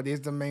maneuver. But it's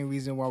the main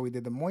reason why we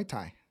did the Muay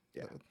Thai.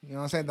 Yeah. You know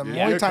what I'm saying? The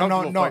Yeah, you're Muay Thai,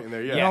 comfortable fighting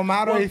there, yeah. no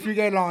matter Well, if you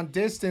get long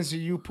distance or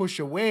you push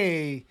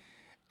away,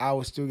 I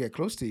will still get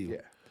close to you.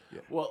 Yeah.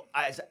 Well,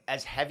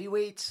 as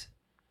heavyweights,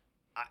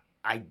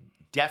 I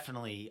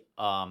definitely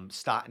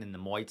starting in the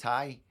Muay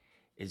Thai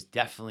is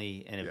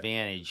definitely an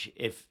advantage.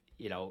 If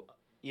you know,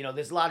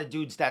 there's a lot of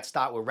dudes that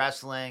start with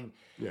wrestling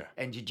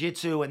and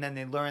jiu-jitsu, and then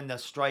they learn the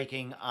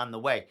striking on the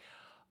way.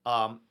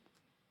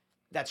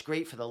 That's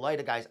great for the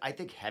lighter guys. I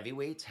think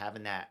heavyweights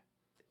having that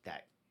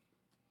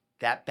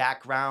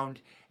background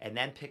and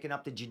then picking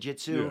up the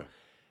jiu-jitsu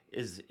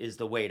is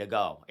the way to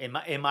go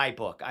in my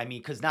book. I mean,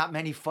 because not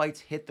many fights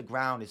hit the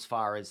ground as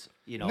far as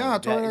No, I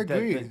totally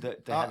agree. The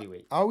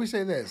heavyweight. I always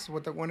say this: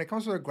 when it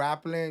comes to the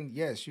grappling,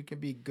 yes, you can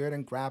be good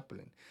in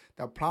grappling.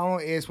 The problem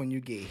is when you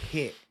get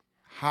hit.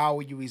 How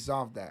will you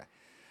resolve that?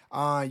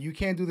 You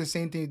can't do the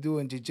same thing you do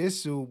in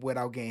jiu-jitsu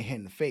without getting hit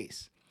in the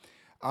face.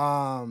 So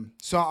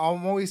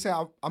I'm always say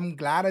I'm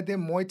glad I did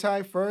Muay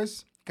Thai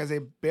first because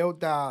it built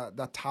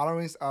the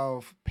tolerance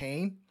of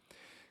pain.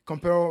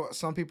 Compare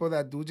some people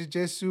that do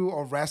jiu-jitsu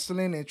or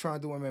wrestling and trying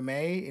to do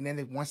MMA, and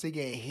then once they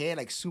get hit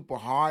like super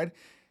hard,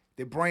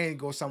 their brain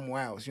goes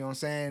somewhere else. You know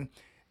what I'm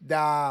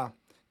saying?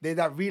 They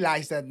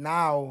realize that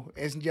now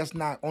it's just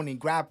not only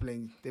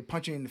grappling. They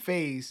punch you in the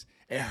face.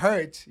 It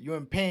hurts. You're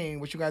in pain.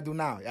 What you got to do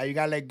now? Are you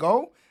got to let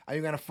go? Are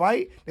you going to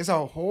fight? There's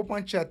a whole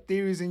bunch of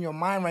theories in your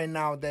mind right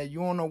now that you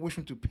don't know which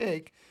one to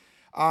pick.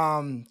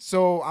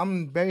 So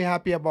I'm very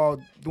happy about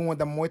doing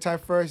the Muay Thai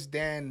first,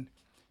 then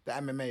the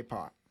MMA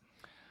part.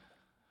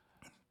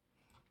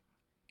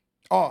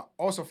 Oh,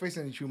 also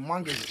facing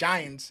humongous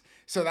giants.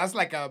 So that's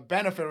like a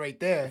benefit right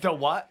there. The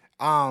what?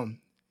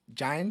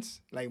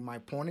 Giants, like my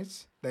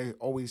opponents, they're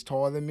always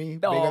taller than me,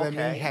 bigger than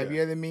me,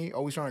 heavier than me,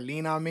 always trying to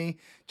lean on me,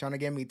 trying to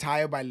get me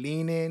tired by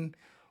leaning.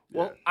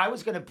 Well, I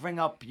was gonna bring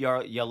up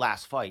your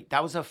last fight.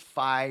 That was a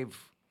five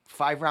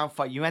round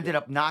fight. You ended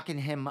up knocking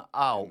him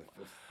out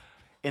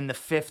in the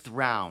 5th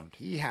round.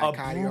 He had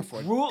cardio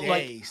for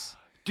days.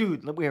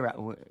 Dude,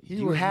 do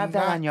you have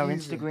that on your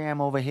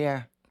Instagram over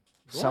here?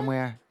 What?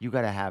 Somewhere? You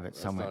gotta have it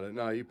That's somewhere. not it.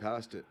 No, you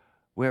passed it.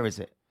 Where is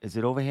it? Is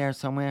it over here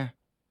somewhere?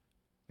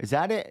 Is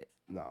that it?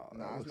 No, No,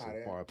 that it's looks not like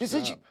it. far up This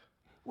is top.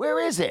 Where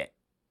is it?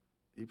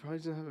 He probably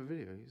doesn't have a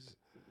video.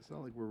 It's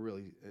not like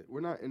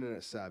we're not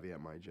internet savvy at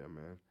my gym,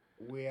 man.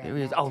 There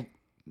it is. Oh,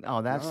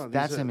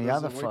 that's in the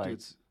other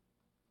fights.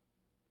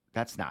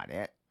 That's not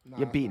it. No,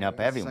 You're that's beating not up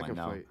it. everyone, Second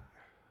though. fight.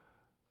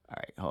 All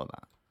right, hold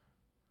on.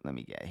 Let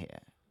me get here.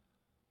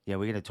 Yeah,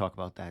 we're gonna talk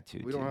about that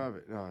too. We don't have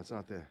it. No, it's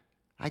not there.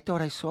 I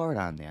thought I saw it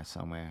on there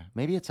somewhere.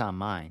 Maybe it's on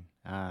mine.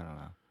 I don't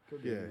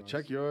know. Yeah,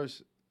 check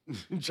yours.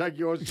 Check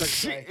yours.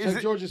 Check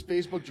George's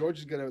Facebook. George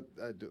is good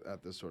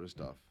at this sort of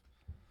stuff.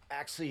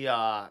 Actually,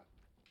 let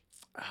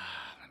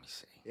me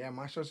see. Yeah,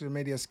 my social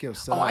media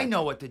skills. Oh, I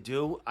know what to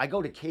do. I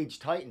go to Cage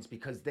Titans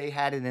because they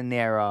had it in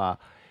their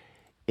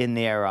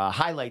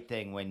highlight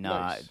thing when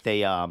Nice.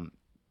 they were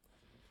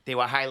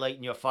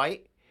highlighting your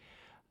fight.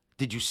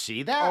 Did you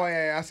see that? Oh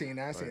yeah, I seen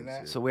that. I seen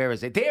that. So where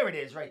is it? There it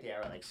is, right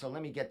there. Like, so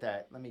let me get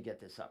that. Let me get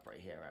this up right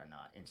here on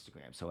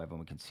Instagram so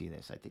everyone can see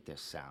this. I think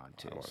there's sound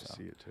too. I want to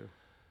see it too.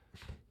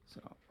 So,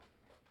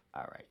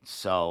 all right.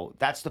 So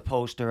that's the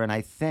poster, and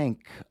I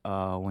think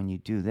when you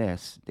do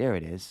this, there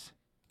it is.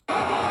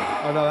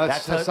 Oh no,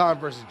 that's Hassan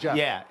versus Jeff.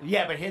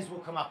 Yeah, but his will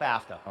come up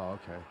after. Oh,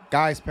 okay.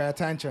 Guys, pay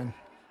attention.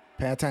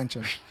 Pay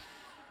attention.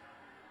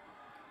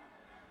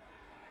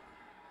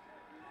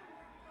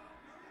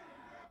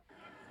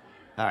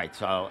 All right.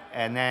 So,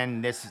 and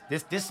then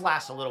this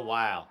lasts a little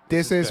while.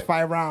 This is good.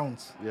 5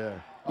 rounds. Yeah.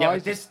 Yeah, Oh,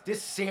 but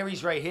this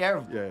series right here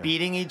of Yeah.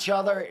 beating each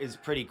other is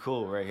pretty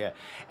cool right here.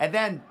 And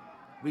then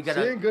we got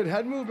seeing good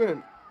head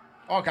movement,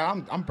 Okay,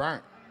 I'm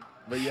burnt.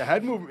 but your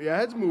head's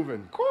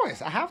moving. Of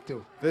course, I have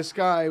to. This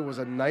guy was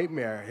a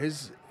nightmare.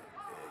 His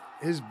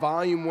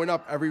volume went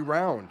up every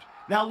round.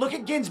 Now look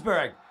at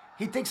Ginsburg.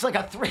 He thinks like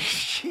a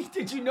 3.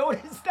 Did you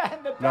notice that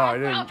in the No, I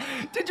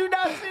background? Did you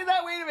not see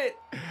that? Wait a minute.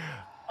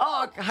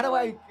 Oh, how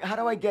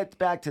do I get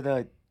back to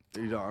the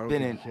You don't, I don't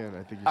Been think in. you can.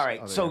 I think you All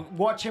right, so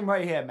watch him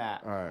right here,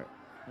 Matt. all right.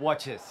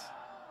 Watch this.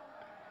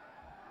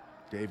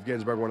 Dave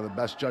Ginsburg, one of the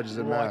best judges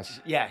in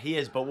Mass. Yeah, he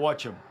is, but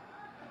watch him.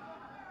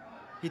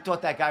 He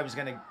thought that guy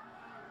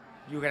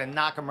you were gonna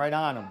knock him right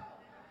on him.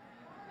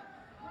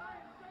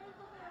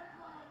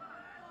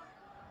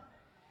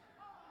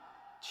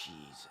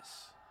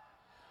 Jesus.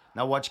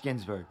 Now watch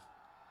Ginsburg.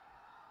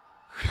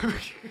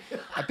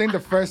 I think the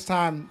first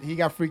time he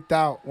got freaked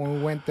out when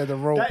we went to the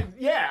rope.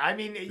 I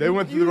mean, They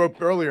went through the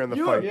rope earlier in the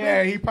fight.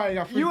 Yeah, he probably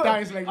got freaked out.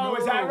 He's like, no.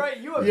 is that right?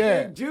 You have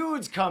big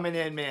dudes coming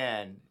in,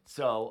 man.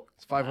 So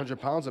It's 500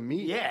 pounds of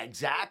meat. yeah,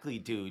 exactly,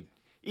 dude.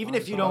 Even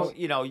if you don't,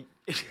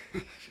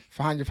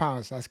 500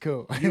 pounds. That's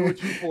cool. You were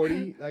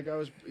 240. That guy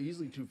was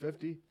easily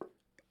 250.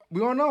 We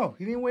don't know.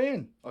 He didn't weigh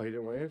in. Oh, he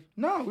didn't weigh in?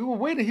 No, we were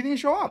waiting. He didn't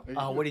show up.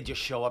 what did you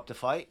show up to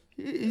fight?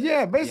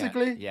 Yeah,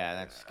 basically. Yeah,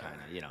 that's kind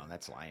of,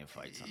 that's lion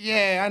fights. sometimes.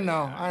 Yeah, I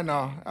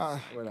know.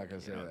 We're not going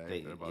to say that.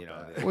 They- about you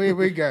know, that.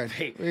 We good.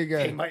 They- We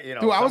good. they might, Dude,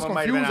 I was someone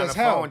might have been confused on as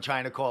the hell. phone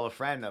trying to call a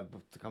friend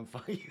to come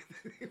fight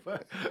you.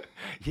 But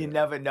you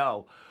never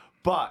know.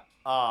 But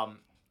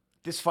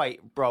this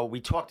fight, bro, we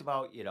talked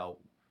about,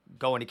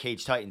 going to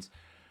Cage Titans.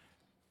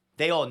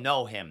 They all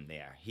know him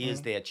there. He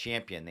is their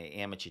champion, their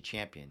amateur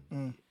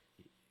champion.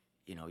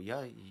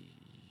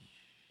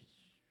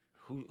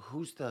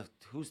 Who's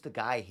the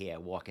guy here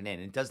walking in?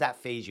 And does that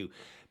phase you?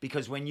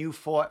 Because when you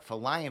fought for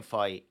Lion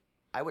Fight,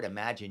 I would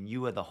imagine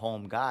you were the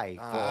home guy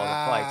for all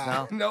the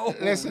fights. No, No,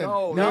 Listen,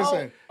 no.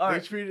 listen. All They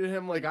right. treated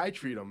him like I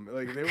treat him.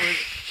 Like they weren't.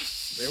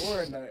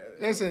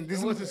 Listen,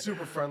 This wasn't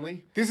super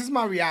friendly. This is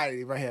my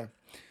reality right here.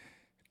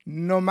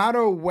 No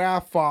matter where I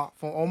fought,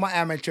 from all my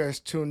amateurs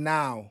to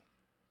now,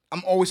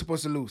 I'm always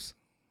supposed to lose.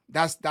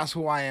 That's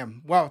who I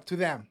am. Well, to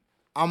them.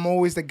 I'm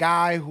always the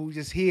guy who's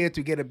just here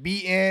to get a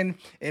beat in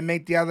and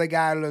make the other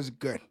guy look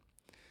good.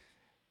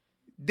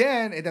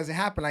 Then it doesn't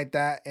happen like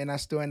that, and I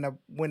still end up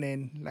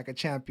winning like a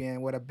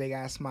champion with a big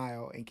ass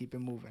smile and keep it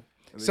moving.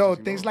 So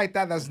things like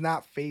that does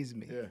not faze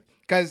me. Yeah.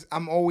 Because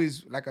I'm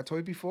always, like I told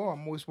you before,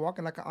 I'm always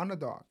walking like an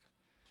underdog.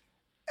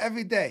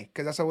 Every day,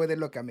 because that's the way they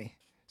look at me.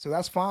 So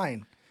that's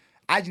fine.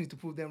 I just need to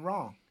prove them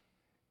wrong.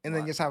 And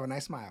then just have a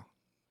nice smile.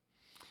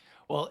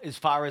 Well, as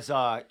far as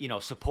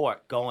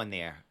support going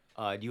there,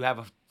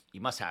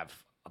 you must have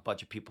a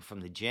bunch of people from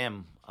the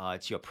gym.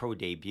 It's your pro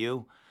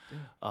debut.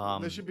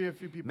 There should be a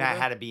few people. Matt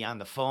there. had to be on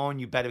the phone.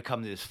 You better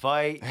come to this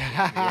fight. You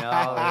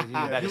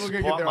better people can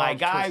get support their my arms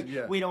guy. twisted,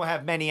 yeah. We don't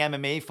have many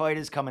MMA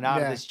fighters coming out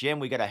of Yeah. this gym.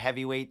 We got a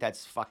heavyweight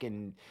that's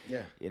fucking,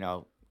 Yeah.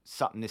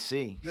 something to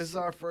see. This is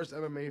our first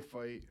MMA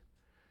fight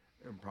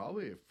in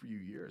probably a few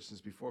years,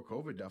 since before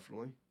COVID,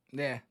 definitely.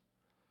 Yeah.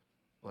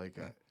 Like,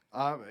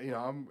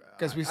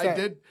 Because I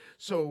did.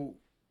 So,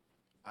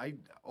 I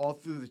all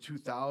through the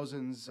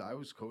 2000s, I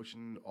was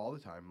coaching all the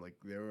time. Like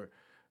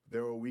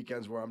there were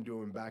weekends where I'm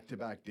doing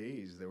back-to-back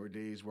days. There were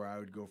days where I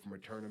would go from a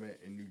tournament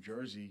in New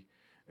Jersey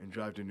and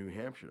drive to New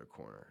Hampshire to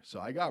corner.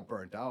 So I got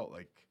burnt out.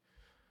 Like,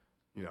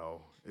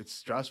 it's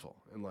stressful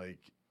and like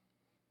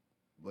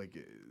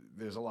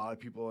there's a lot of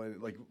people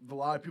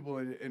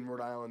in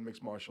Rhode Island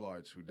mixed martial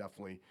arts who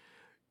definitely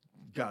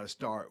got to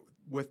start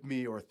with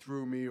me or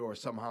through me or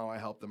somehow I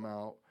helped them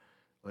out.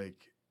 Like,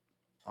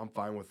 I'm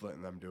fine with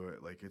letting them do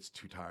it. Like, it's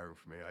too tiring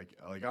for me.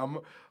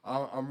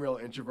 I'm real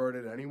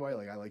introverted anyway.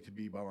 Like, I like to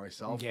be by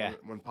myself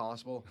when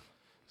possible.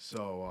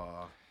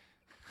 So,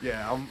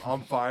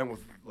 I'm fine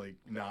with like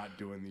not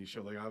doing these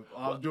shows. Like,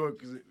 I'll do it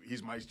because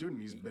he's my student.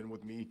 He's been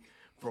with me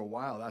for a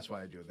while. That's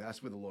why I do it.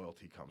 That's where the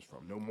loyalty comes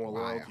from. No more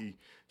loyalty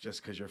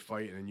just because you're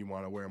fighting and you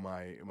want to wear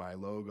my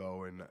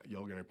logo and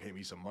you're gonna pay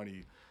me some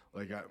money.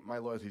 Like, my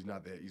loyalty's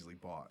not that easily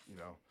bought.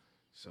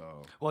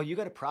 So. Well, you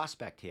got a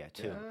prospect here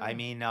too. Yeah. I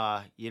mean,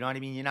 you know what I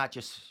mean? You're not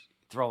just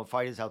throwing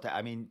fighters out there.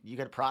 I mean, you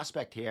got a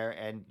prospect here,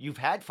 and you've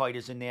had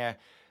fighters in there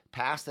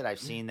past that I've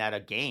seen that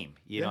are game.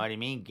 You know what I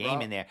mean? Game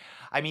in there.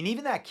 I mean,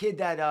 even that kid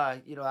that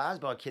the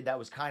Osborne kid that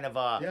was kind of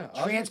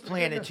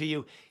transplanted to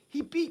you.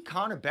 He beat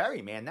Connor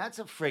Berry, man. That's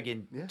a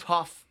friggin'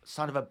 tough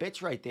son of a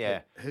bitch right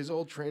there. His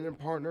old training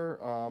partner,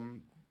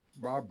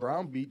 Rob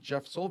Brown, beat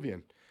Jeff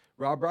Solvian.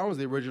 Rob Brown was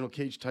the original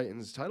Cage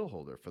Titans title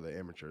holder for the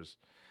amateurs.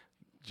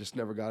 Just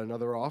never got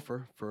another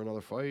offer for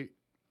another fight.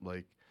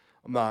 Like,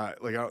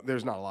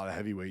 there's not a lot of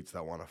heavyweights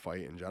that want to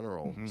fight in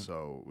general. Mm-hmm.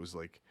 So it was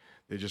like,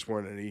 there just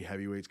weren't any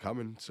heavyweights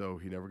coming. So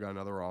he never got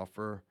another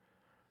offer.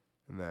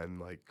 And then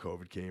like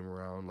COVID came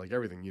around, like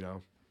everything,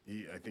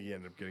 I think he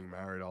ended up getting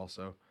married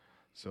also.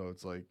 So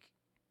it's like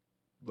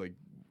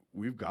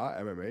we've got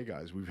MMA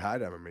guys. We've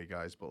had MMA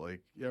guys, but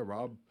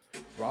Rob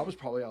was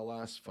probably our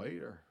last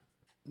fighter.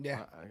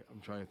 Yeah. I'm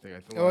trying to think. I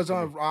think It was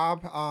on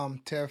Rob,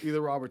 Tiff. either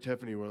Rob or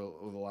Tiffany were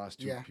the last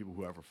two people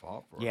who ever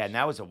fought for us. Yeah, and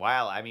that was a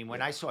while. I mean,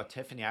 when I saw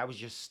Tiffany, I was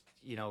just,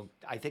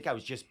 I think I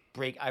was just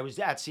I was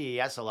at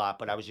CES a lot,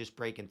 but I was just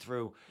breaking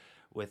through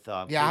with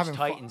Cage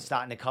Titans,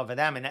 starting to cover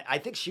them. And I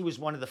think she was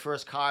one of the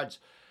first cards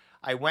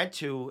I went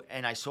to,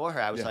 and I saw her.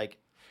 I was like,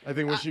 I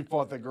think when she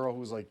fought the girl who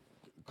was like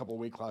a couple of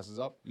weight classes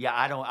up. yeah,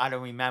 I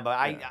don't remember.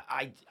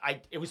 Yeah.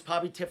 It was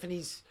probably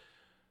Tiffany's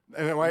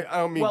And I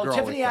don't mean Well, girl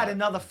Tiffany like had that.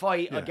 another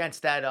fight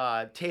against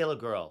that Taylor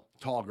girl.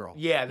 Tall girl.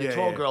 Yeah, the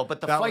tall girl.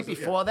 But the That fight was-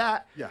 before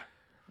that Yeah.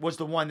 was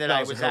the one that That I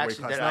was was her weight actually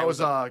class. that I was.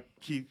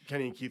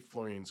 Kenny and Keith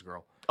Florian's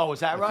girl. Oh,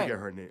 is that I right? forget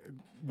her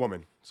name.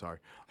 Woman, sorry.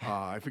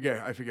 I forget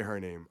her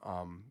name.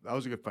 That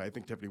was a good fight. I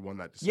think Tiffany won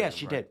that decision. Yeah,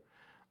 she did.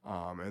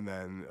 And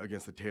then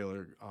against the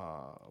Taylor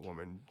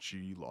woman,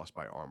 she lost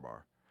by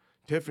armbar.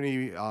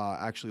 Tiffany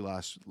actually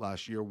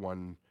last year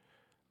won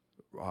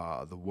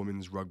the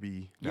women's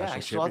rugby Yeah, national I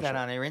saw championship. that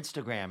on her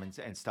Instagram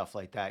and stuff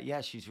like that.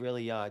 Yeah, she's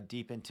really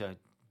deep into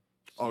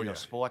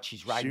sports.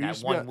 She's riding that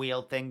one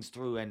wheel things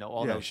through and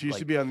all those. She used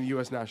to be on the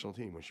U.S. national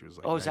team when she was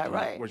like. Oh, is that 19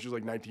 right? When she was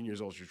like 19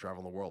 years old, she was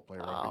traveling the world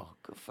playing rugby. Oh,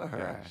 good for her.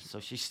 Yeah. So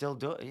she's still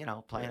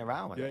playing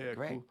around with it. Yeah,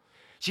 Great. cool.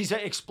 She's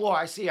an explorer.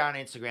 I see her on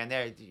Instagram.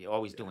 They're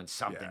always doing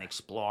something,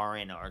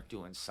 exploring or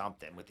doing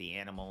something with the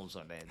animals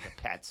or the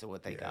pets or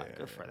what they got.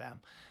 Good for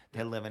them.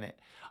 They're living it.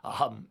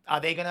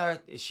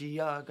 Is she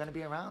gonna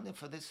be around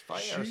for this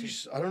fight?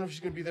 I don't know if she's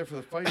gonna be there for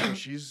the fight.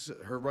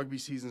 But her rugby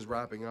season's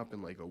wrapping up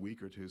in like a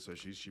week or two, so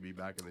she should be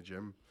back in the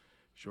gym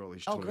shortly.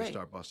 She's going to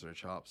start busting her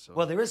chops. So.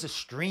 Well, there is a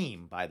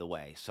stream, by the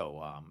way,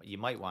 so you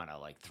might want to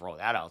throw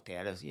that out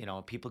there.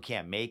 People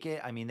can't make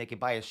it. I mean, they could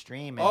buy a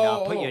stream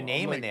and put your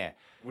name in there.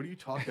 What are you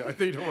talking about? I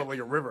think you're talking about like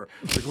a river.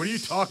 Like, what are you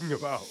talking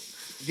about?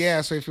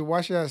 Yeah, so if you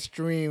watch that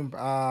stream,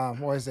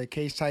 what is it,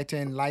 Cage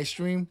Titan live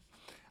stream?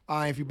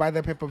 If you buy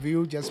the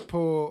pay-per-view, just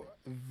put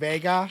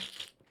Vega.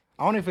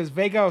 I don't know if it's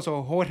Vega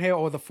or Jorge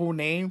or the full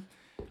name.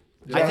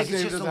 I think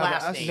it's just the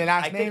last name. The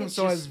last I think name, it's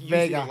so just it's usually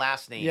Vega. the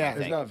last name. Yeah. I It's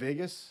think. not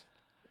Vegas.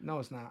 No,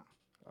 it's not.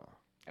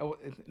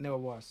 It never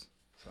was.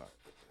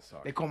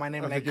 Sorry. They called my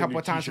name I'm like a thinking couple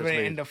new times for t-shirts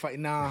the made. end of the fight.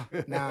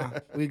 Nah,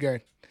 we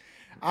good.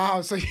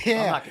 So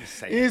yeah, I'm not gonna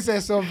say he it.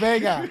 said so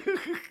Vega.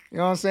 You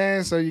know what I'm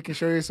saying? So you can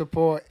show your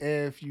support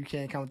if you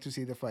can't come to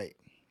see the fight.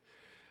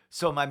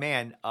 So my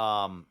man,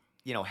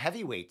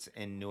 heavyweights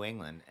in New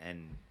England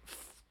and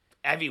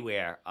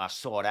everywhere are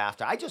sought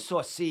after. I just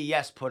saw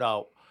CES put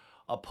out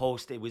a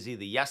post. It was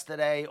either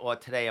yesterday or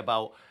today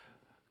about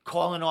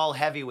calling all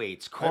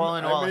heavyweights.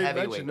 I made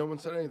heavyweights. mention, no one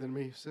said anything to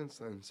me since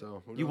then.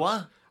 So who You knows?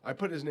 what? I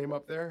put his name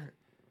up there.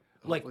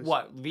 Like Hopefully-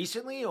 what?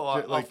 Recently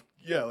or like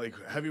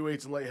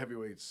heavyweights and light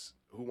heavyweights.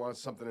 Who wants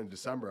something in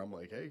December? I'm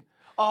like, hey.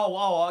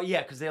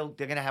 Yeah, because they're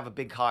gonna have a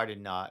big card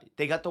in.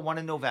 They got the one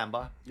in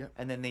November. Yeah.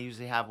 And then they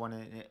usually have one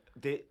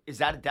in. Is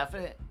that a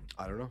definite?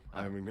 I don't know.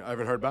 I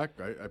haven't heard back.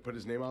 I put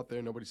his name out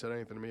there. Nobody said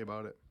anything to me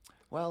about it.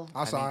 Well,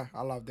 I'm sorry.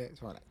 I loved it.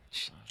 So I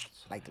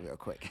liked it real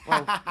quick.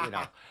 Well,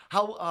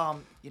 how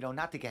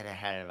not to get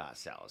ahead of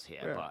ourselves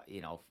here, but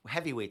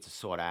heavyweights are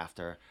sought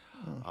after.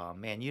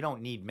 Man, you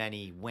don't need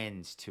many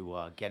wins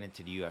to get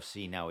into the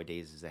UFC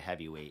nowadays as a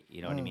heavyweight.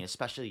 You know what I mean?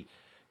 Especially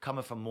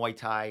coming from Muay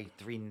Thai,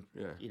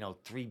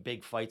 three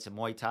big fights in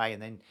Muay Thai,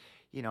 and then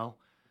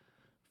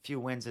few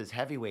wins as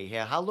heavyweight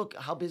here.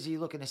 How busy are you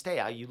looking to stay?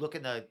 Are you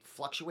looking to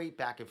fluctuate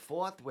back and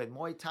forth with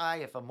Muay Thai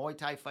if a Muay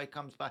Thai fight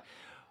comes by?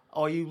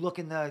 Or are you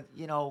looking to,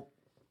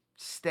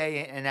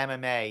 stay in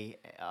MMA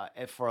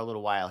for a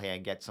little while here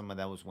and get some of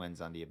those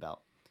wins under your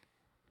belt?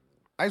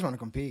 I just want to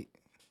compete.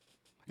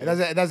 It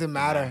doesn't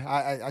matter.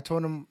 I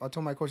told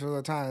my coach all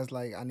the time, it's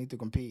like I need to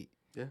compete.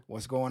 Yeah.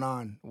 What's going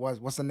on?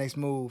 What's the next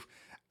move?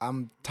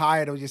 I'm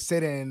tired of just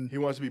sitting. He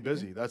wants to be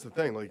busy. That's the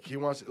thing. Like he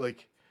wants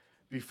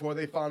before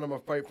they found him a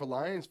fight for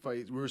Lions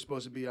fight, we were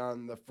supposed to be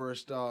on the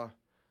first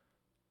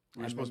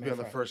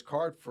first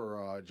card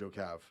for Joe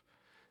Cav.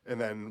 And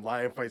then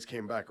Lion fights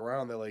came back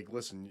around. They're like,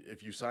 listen,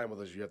 if you sign with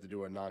us, you have to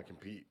do a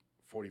non-compete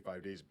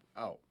 45 days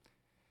out.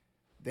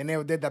 They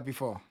never did that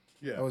before.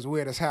 Yeah. It was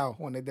weird as hell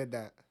when they did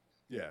that.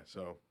 Yeah,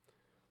 so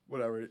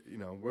whatever,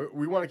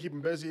 we want to keep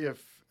him busy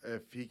if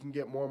he can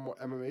get more and more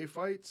MMA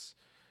fights,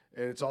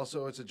 and it's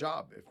a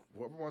job. If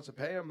whoever wants to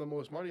pay him the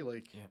most money,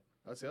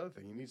 that's the other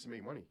thing. He needs to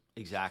make money.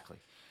 Exactly.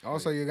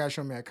 Also, you gotta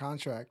show me a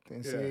contract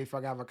and see Yeah. if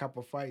I have a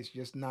couple fights,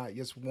 just not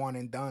just one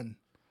and done.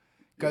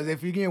 Because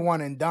if you get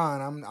one and done,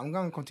 I'm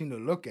gonna continue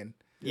looking.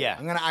 Yeah.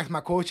 I'm gonna ask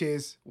my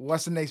coaches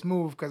what's the next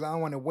move because I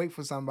don't want to wait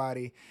for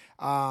somebody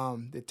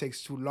that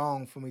takes too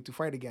long for me to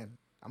fight again.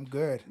 I'm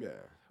good. Yeah,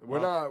 we're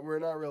not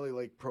really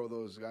like pro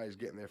those guys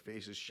getting their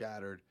faces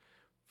shattered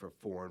for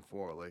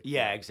 4-4. Like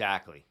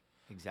Exactly.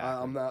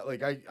 I'm not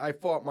like I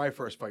fought my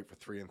first fight for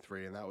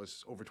 3-3, and that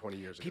was over 20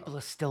 years ago. People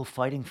are still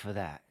fighting for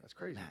that. That's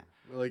crazy.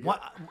 Like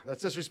What-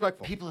 that's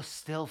disrespectful. People are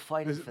still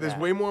fighting for There's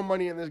that. way more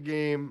money in this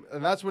game,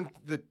 and that's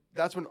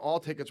when all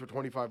tickets were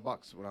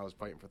 $25 when I was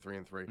fighting for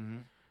 3-3. Mm-hmm.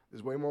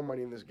 There's way more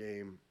money in this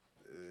game.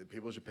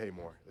 People should pay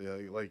more.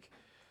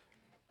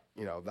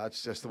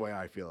 That's just the way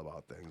I feel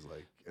about things.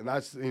 And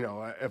that's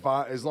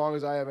as long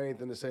as I have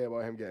anything to say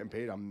about him getting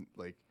paid, I'm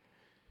like,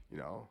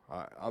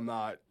 I'm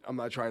not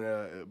trying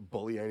to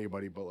bully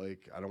anybody, but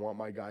I don't want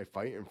my guy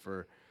fighting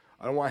for.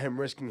 I don't want him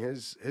risking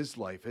his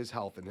life, his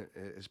health, and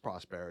his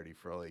prosperity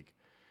for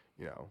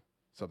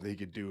something he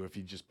could do if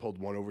he just pulled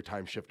one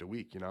overtime shift a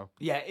week,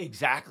 Yeah,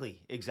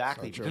 exactly. So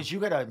true. Because you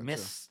gotta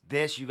miss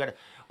this. You gotta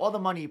all the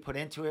money you put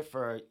into it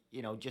for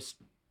just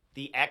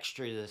the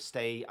extra to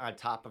stay on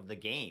top of the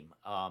game.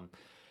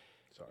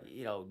 So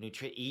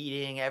sorry.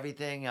 Eating,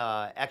 everything,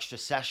 extra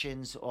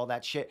sessions, all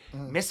that shit.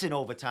 Missing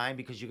overtime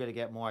because you're gonna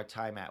get more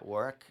time at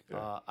work.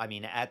 Yeah.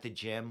 At the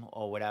gym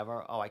or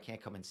whatever. Oh, I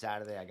can't come in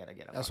Saturday. I gotta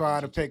get up. That's why I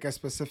had to pick a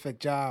specific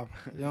job.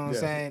 You know what I'm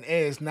saying?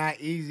 It's not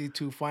easy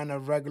to find a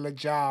regular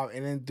job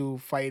and then do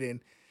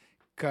fighting,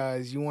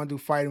 because you want to do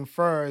fighting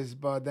first,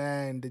 but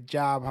then the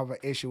job have an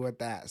issue with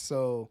that.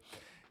 So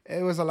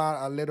it was a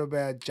little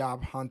bit of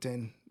job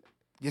hunting,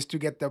 just to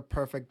get the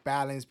perfect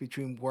balance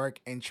between work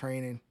and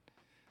training,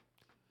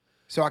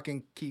 so I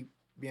can keep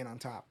being on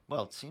top.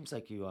 Well, it seems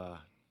like he's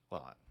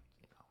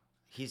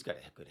got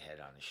a good head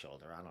on his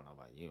shoulder. I don't know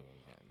about you.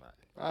 But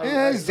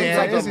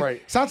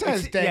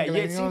Sometimes it's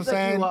dangling, it you know what I'm seems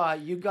saying?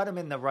 like you got him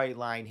in the right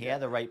line here,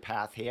 the right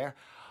path here.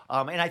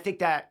 And I think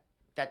that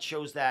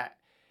shows that,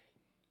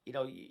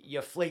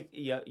 your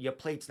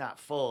plate's not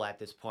full at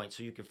this point,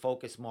 so you can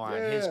focus more on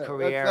his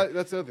career.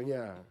 That's the other thing.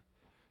 Yeah.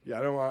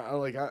 I don't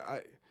want.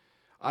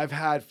 I've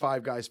had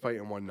 5 guys fight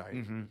in one night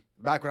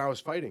back when I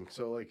was fighting.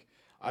 So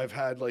I've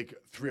had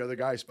 3 other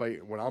guys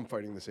fight when I'm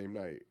fighting the same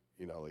night.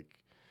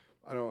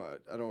 I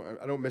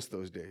don't miss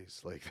those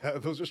days.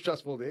 Those are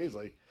stressful days.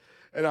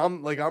 And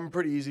I'm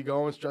pretty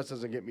easygoing. Stress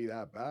doesn't get me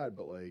that bad,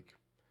 but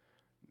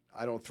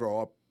I don't throw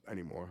up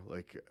anymore.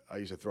 I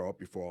used to throw up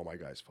before all my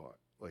guys fought.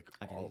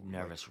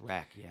 Nervous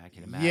wreck. Yeah, I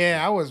can imagine.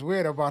 Yeah, I was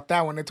weird about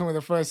that when they told me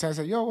the first time. I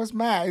said, "Yo, what's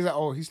Matt?" He's like,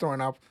 "Oh, he's throwing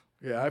up."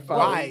 Yeah, I found.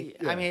 Why?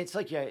 Yeah. I mean, it's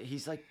like you're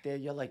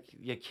like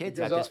your kids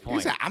He at does this all-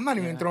 point. He said, "I'm not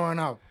even throwing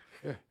up."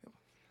 Yeah.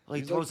 Well,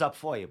 he throws up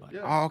for you, buddy.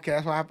 Yeah. Oh, okay,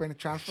 that's what happened in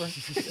transfer.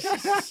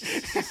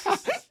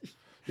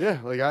 Yeah,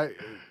 I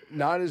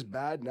not as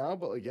bad now,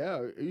 but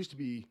it used to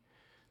be.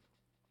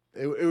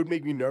 It would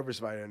make me nervous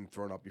if I hadn't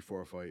thrown up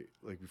before a fight,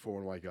 before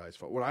one of my guys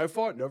fought. When I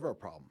fought, never a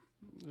problem.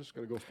 I'm just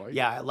gonna go fight.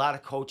 Yeah, a lot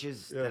of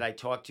coaches that I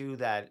talk to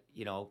that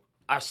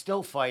are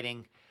still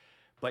fighting,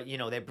 but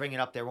they're bringing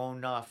up their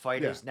own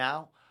fighters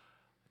now.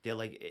 They're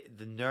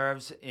the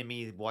nerves in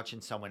me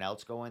watching someone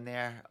else go in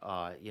there.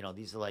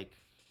 These are I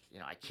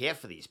care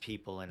for these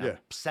people, and I'm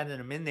sending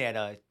them in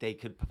there they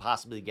could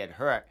possibly get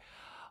hurt.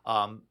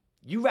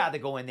 You rather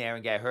go in there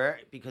and get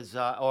hurt because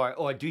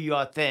or do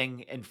your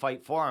thing and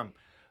fight for them,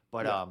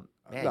 but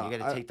man, you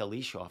got to take the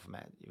leash off,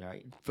 man.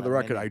 Right? For the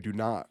record, I do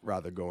not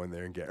rather go in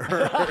there and get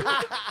hurt.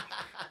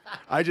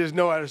 I just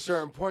know at a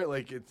certain point,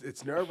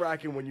 it's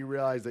nerve-wracking when you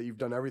realize that you've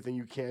done everything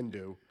you can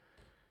do,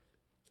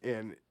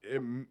 and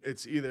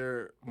it's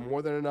either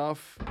more than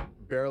enough,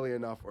 barely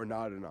enough, or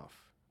not enough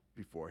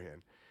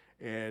beforehand.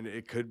 And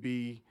it could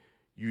be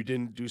you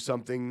didn't do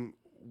something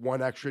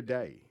one extra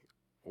day,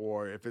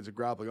 or if it's a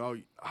grappling,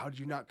 how did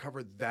you not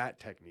cover that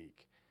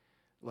technique?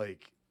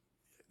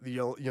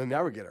 You'll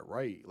never get it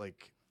right.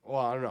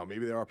 I don't know.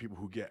 Maybe there are people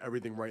who get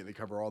everything right and they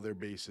cover all their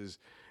bases,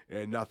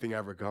 and nothing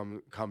ever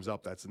comes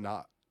up that's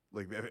not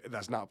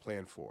that's not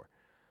planned for.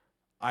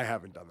 I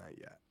haven't done that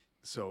yet,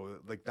 so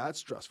that's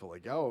stressful. I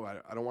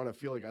don't want to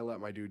feel like I let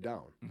my dude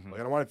down. I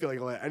don't want to feel like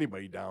I let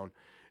anybody down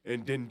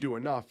and didn't do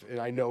enough. And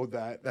I know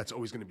that that's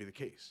always going to be the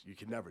case. You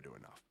can never do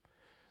enough.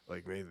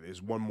 Maybe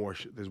there's one more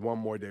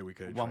day we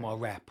could. One more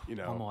rep.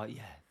 One more,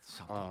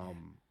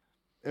 something.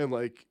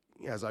 And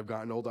as I've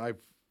gotten older, I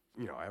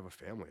have a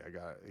family.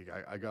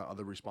 I got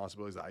other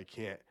responsibilities that I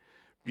can't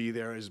be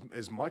there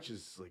as much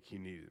as he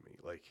needed me.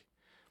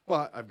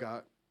 But I've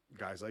got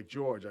guys like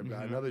George. I've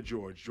got another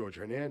George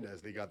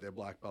Hernandez. They got their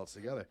black belts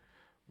together.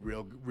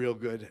 Real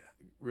good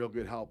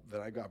help.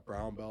 Then I got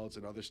brown belts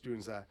and other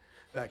students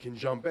that can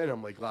jump in.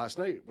 I'm last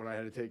night when I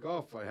had to take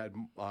off, I had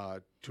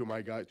two of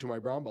my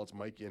brown belts,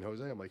 Mikey and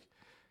Jose. I'm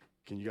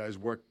can you guys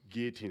work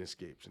guillotine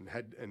escapes and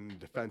head and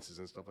defenses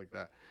and stuff like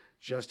that,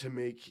 just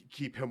to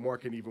keep him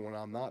working even when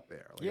I'm not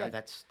there.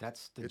 That's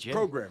the it's gym.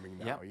 programming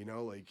now.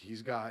 Yep.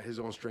 He's got his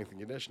own strength and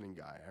conditioning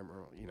guy. I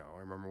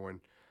remember when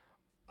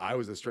I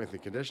was a strength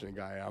and conditioning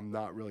guy. I'm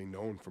not really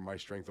known for my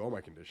strength or my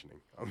conditioning.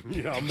 I'm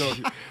known.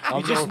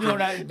 You just know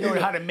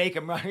how to make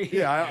them right.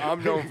 Yeah,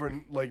 I'm known for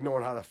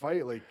knowing how to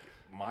fight.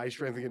 My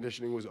strength and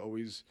conditioning was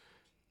always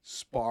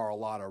spar a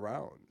lot of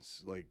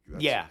rounds.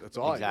 That's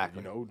all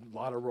exactly. I did. A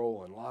lot of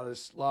rolling, a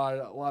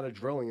lot of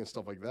drilling and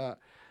stuff like that.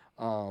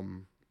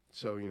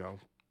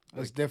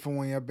 It's different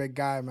when you're a big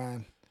guy,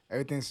 man.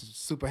 Everything's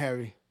super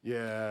heavy.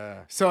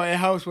 Yeah. So it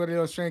helps with a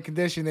little strength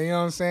conditioning. You know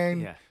what I'm saying?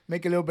 Yeah.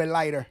 Make it a little bit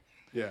lighter.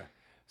 Yeah.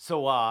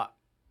 So,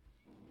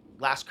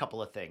 last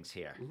couple of things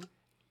here. Mm-hmm.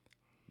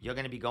 You're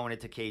going to be going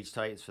into cage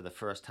fights for the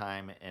first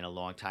time in a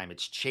long time.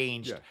 It's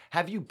changed. Yeah.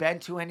 Have you been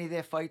to any of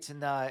their fights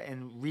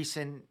in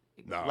recent?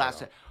 No,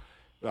 last?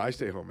 No, I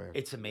stay home, man.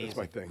 It's amazing. That's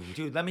my thing,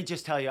 dude. Let me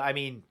just tell you. I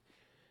mean,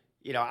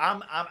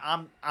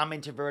 I'm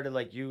introverted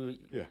like you.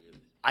 Yeah.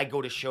 I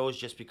go to shows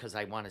just because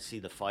I want to see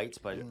the fights,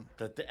 but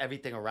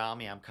everything around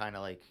me, I'm kind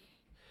of like.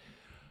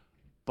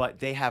 But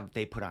they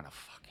put on a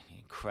fucking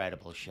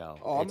incredible show.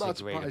 Oh, I'm it's not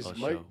a great surprised.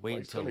 show.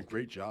 Mike's done a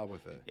great job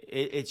with it.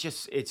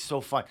 It's so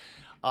fun.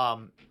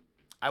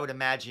 I would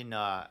imagine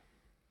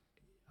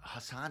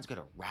Hassan's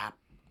gonna rap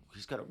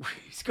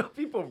he's got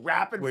people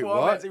rapping Wait, for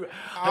what? him.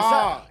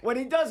 Ah. When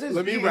he does his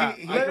Let me rap.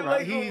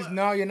 I can rap.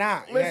 No, you're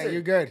not. Yeah, Listen,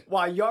 you're good.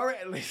 While you're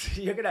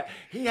gonna.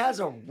 He has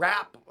a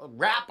rapper.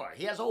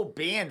 He has a whole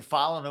band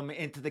following him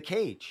into the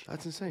cage.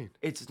 That's insane.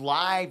 It's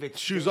live. It's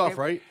Shoes off,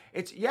 right?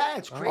 It's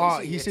it's crazy. Oh,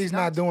 he It's said he's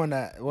not nuts. doing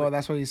that. Well,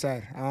 that's what he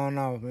said. I don't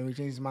know. Maybe he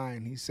changed his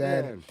mind. He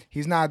said Man.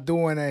 he's not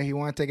doing it. He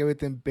want to take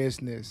everything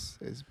business.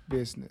 It's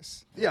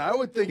business. Yeah, I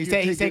would think He's, you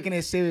he's taking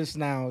it serious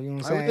now. You know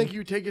what I'm I saying? would think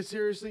you take it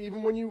seriously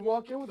even when you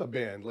walk in with a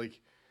band. Like,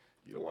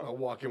 you don't want to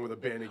walk in with a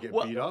band and get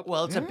beat up.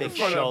 Well, it's a big in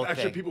front show of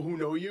extra thing. people who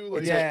know you.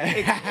 Like,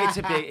 Yeah. It's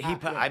a big.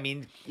 I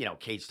mean,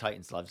 Cage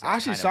Titans loves that. I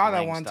actually kind of saw that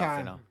bling one stuff, time.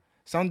 You know?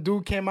 Some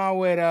dude came out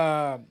with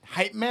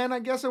Hype Man, I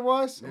guess it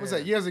was. It was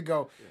like years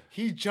ago.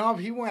 He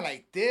jumped, he went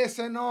like this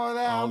and all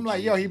that. I'm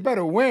like, yo, he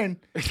better win.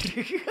 I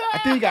think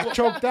he got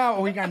choked out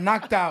or he got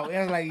knocked out. And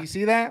I was like, you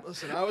see that?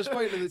 Listen, I was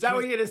fighting in the Is that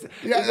what it is?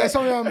 Yeah, that's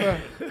something I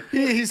remember.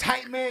 He's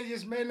Hype Man,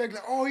 just made look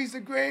like, oh, he's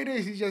the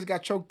greatest. He just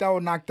got choked out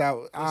or knocked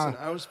out. Listen,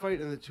 I was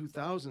fighting in the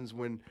 2000s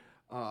when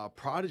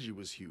Prodigy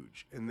was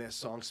huge and their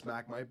song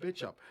 "Smack My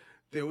Bitch Up."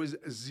 There was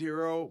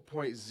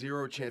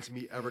 0.0 chance of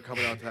me ever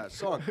coming out to that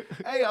song.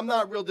 Hey, I'm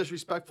not real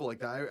disrespectful like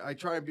that. I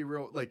try and be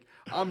real, like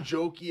I'm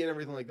jokey and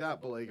everything like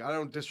that, but like I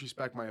don't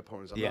disrespect my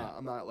opponents.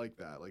 I'm not like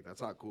that. Like that's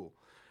not cool.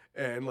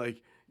 And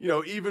like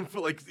even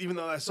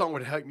though that song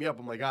would hype me up,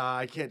 I'm like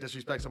I can't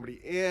disrespect somebody,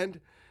 and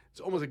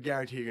it's almost a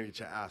guarantee you're gonna get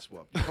your ass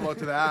whooped. You come out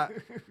to that,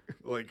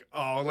 like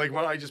why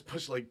don't I just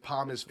push like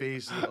palm his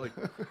face, like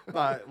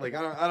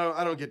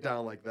I don't get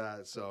down like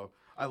that. So.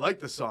 I like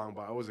the song,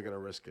 but I wasn't gonna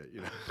risk it,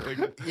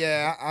 Like,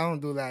 yeah, I don't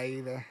do that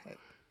either.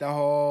 The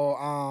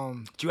whole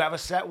Do you have a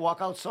set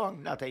walkout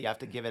song? Not that you have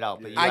to give it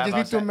out, but you I have just a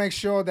need to set. make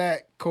sure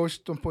that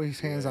coach don't put his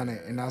hands on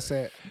it, and that's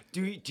it.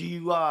 Do you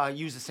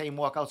use the same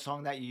walkout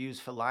song that you use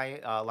for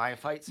lion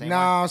fight? Same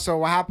one? No, so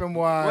what happened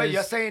was Wait,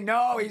 you're saying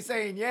no. He's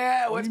saying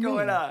yeah. What's do you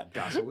going mean? on?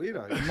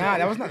 Gasolina. Nah,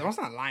 that was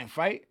not a lion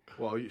fight.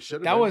 Well, you should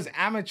have. That was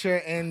amateur,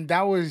 and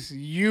that was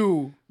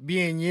you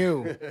being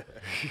you.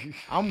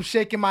 I'm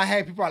shaking my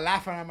head. People are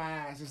laughing at my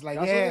ass. It's like,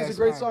 Gasolina's a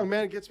great fine. song,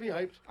 man. It gets me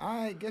hyped.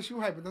 I guess you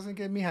hype. It doesn't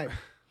get me hype.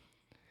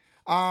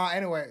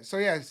 Anyway, so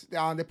yes,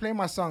 they played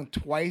my song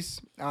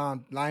twice,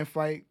 Lion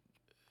Fight,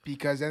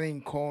 because they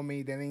didn't call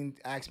me. They didn't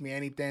ask me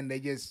anything. They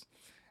just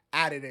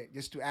added it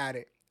just to add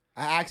it.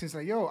 I asked them,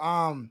 like, yo,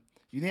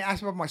 you didn't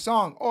ask me about my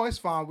song. Oh, it's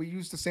fine. We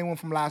used the same one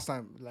from last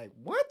time. Like,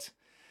 what?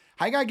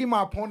 How you gotta give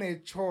my opponent a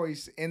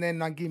choice and then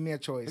not give me a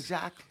choice?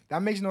 Exactly.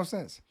 That makes no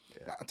sense.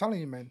 I'm telling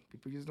you, man.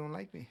 People just don't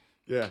like me.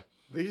 Yeah,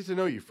 they get to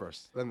know you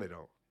first, then they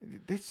don't.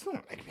 They still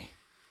don't like me.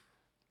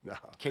 No.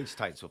 Cage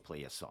Titans will play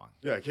your song.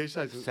 Yeah, Cage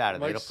Titans.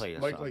 Saturday, Mike's- they'll play your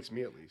Mike song. likes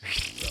me at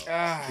least. So.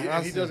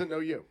 That's- he doesn't know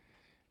you.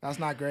 That's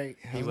not great.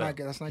 That's not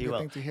good. That's not a He good will.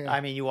 thing to hear.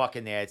 I mean, you walk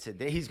in there.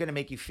 He's gonna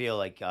make you feel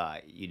like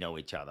you know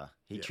each other.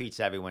 He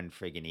treats everyone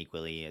friggin'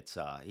 equally.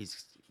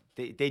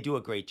 They do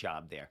a great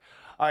job there.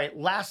 All right,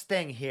 last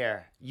thing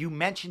here. You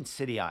mentioned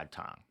City Odd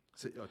Tong,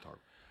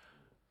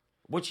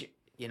 which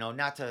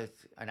not to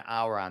an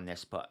hour on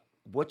this, but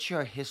what's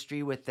your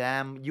history with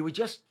them?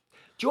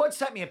 George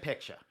sent me a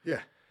picture.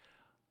 Yeah.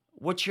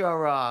 What's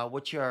your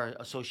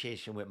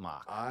association with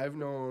Mark? I've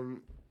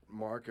known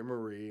Mark and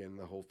Marie and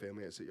the whole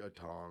family at City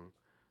Tong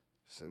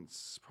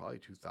since probably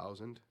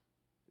 2000.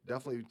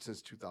 Definitely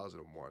since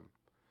 2001.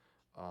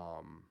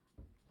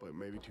 But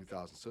maybe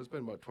 2000. So it's been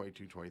about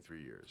 22,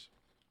 23 years.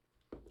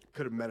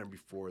 Could have met him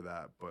before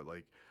that, but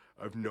like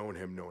I've known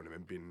him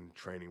and been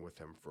training with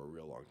him for a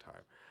real long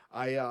time.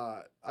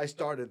 I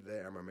started the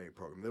MMA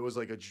program. There was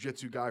like a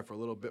jiu-jitsu guy for a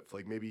little bit, for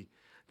like maybe,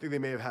 I think they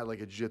may have had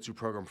like a jiu-jitsu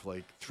program for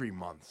like 3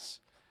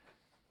 months.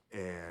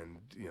 And,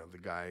 the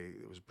guy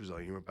was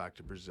Brazilian. He went back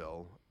to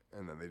Brazil,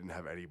 and then they didn't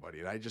have anybody.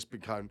 And I had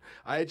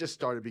just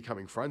started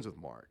becoming friends with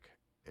Mark.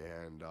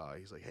 And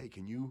he's like, hey,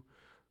 can you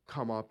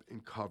come up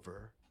and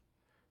cover?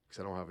 Because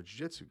I don't have a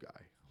jiu-jitsu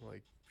guy. I'm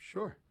like,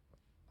 sure.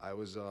 I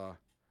was,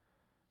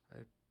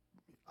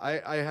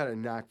 I had a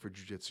knack for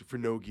jiu-jitsu, for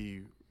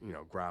no-gi,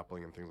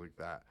 grappling and things like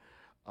that.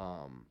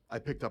 I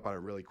picked up on it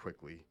really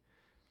quickly.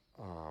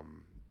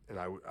 And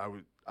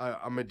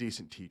I'm a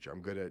decent teacher.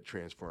 I'm good at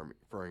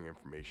transferring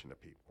information to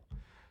people.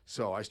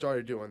 So I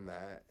started doing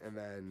that, and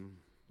then,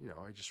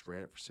 I just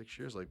ran it for 6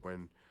 years. Like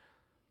when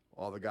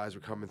all the guys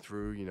were coming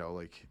through,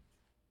 like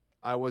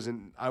I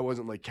wasn't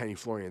like Kenny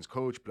Florian's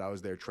coach, but I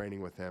was there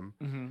training with him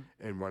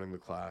and running the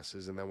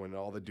classes. And then when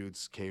all the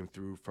dudes came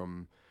through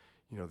from,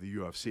 the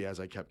UFC, as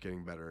I kept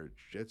getting better at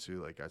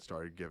jiu-jitsu, like I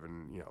started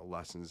giving,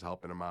 lessons,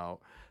 helping them out,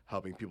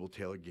 helping people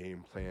tailor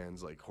game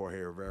plans. Like Jorge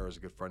Rivera is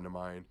a good friend of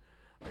mine.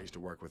 I used to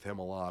work with him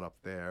a lot up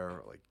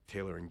there, like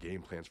tailoring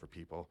game plans for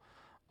people.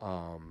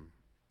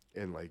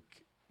 And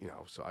like,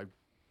 so I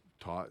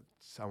taught,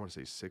 I want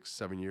to say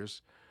 6-7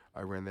 years.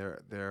 I ran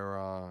their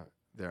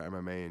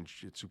MMA and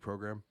jiu-jitsu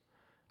program.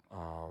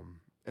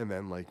 And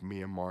then like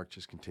me and Mark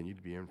just continued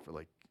to be in for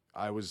like,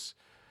 I was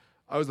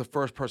the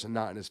first person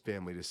not in his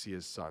family to see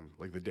his son,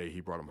 like the day he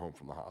brought him home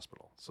from the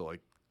hospital. So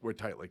like, we're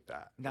tight like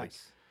that. Nice. Like,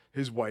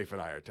 his wife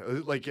and I are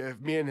like,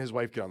 if me and his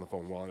wife get on the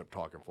phone, we'll end up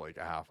talking for like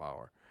a half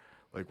hour.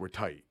 like we're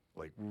tight.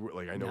 Like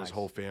I know his Nice.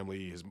 whole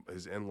family,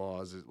 his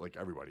in-laws, like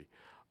everybody.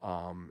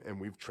 And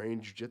we've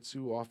trained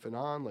jiu-jitsu off and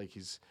on. Like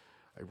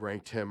I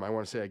ranked him. I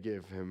want to say I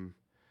gave him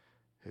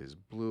his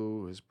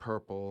blue, his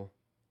purple,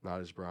 not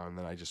his brown.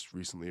 Then I just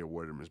recently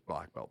awarded him his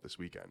black belt this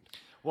weekend.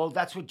 Well,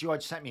 that's what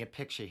George sent me a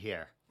picture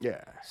here.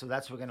 Yeah. So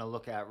that's what we're going to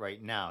look at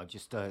right now,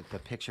 just the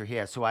picture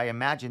here. So I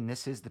imagine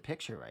this is the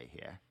picture right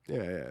here.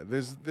 Yeah.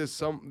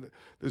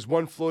 There's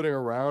one floating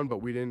around,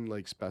 but we didn't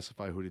like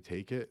specify who to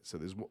take it. So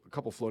there's a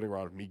couple floating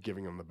around of me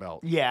giving him the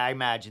belt. Yeah, I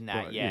imagine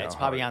that. Well, yeah, you know it's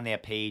how probably it- on their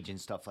page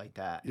and stuff like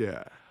that.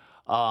 Yeah.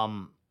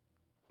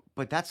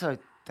 But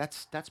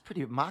that's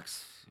pretty.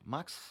 Mark's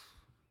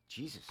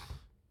Jesus,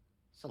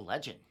 it's a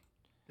legend.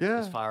 Yeah.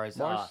 As far as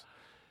Mark's-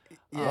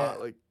 Yeah.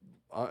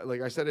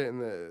 like I said it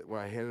when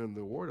I handed him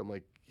the award, I'm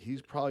like,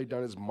 he's probably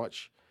done as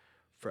much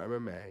for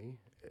MMA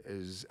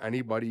as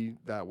anybody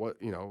that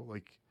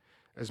like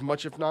as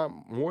much, if not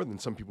more, than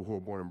some people who were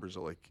born in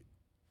Brazil. Like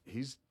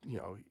he's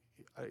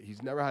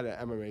never had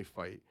an MMA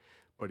fight,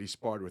 but he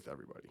sparred with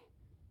everybody.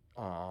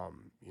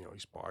 He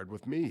sparred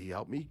with me. He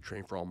helped me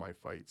train for all my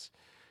fights.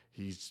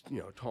 He's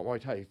taught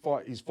Muay Thai.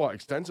 He's fought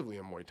extensively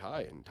in Muay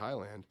Thai in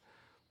Thailand,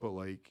 but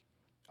like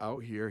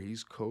out here,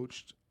 he's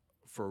coached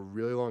for a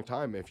really long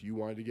time. If you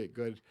wanted to get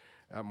good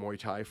at Muay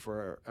Thai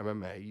for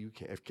MMA, you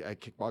can. If at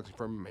kickboxing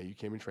for MMA, you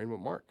came and trained with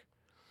Mark.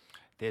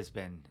 There's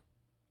been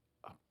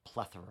a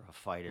plethora of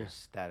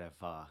fighters that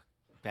have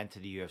been to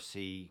the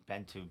UFC,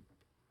 been to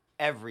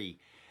every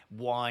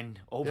one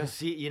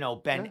overseas,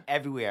 been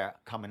everywhere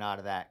coming out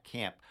of that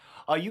camp.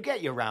 You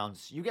get your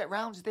rounds. You get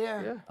rounds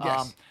there. Yeah.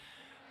 Yes.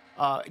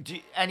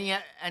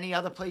 Any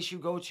other place you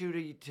go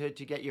to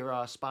get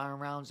your sparring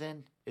rounds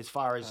in? As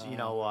far as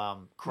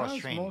cross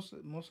training,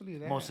 Mostly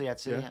there. mostly at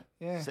City.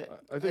 Yeah.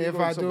 I think If you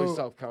go I to someplace do-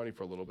 South County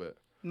for a little bit.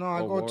 No, I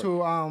Oh, go Lord.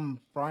 to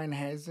Brian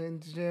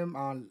Hansen's gym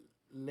on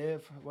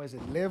Live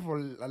or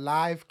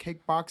Alive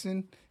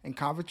Kickboxing in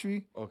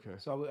Coventry. Okay.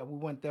 So we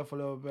went there for a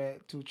little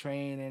bit to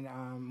train in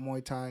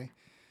Muay Thai,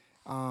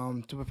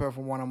 to prepare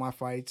for one of my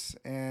fights.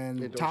 And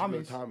Yeah, don't you go to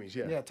Tommy's. Tommy's,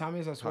 yeah. Yeah,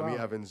 Tommy's as Tommy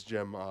well. Evans'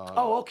 gym.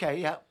 Oh, okay,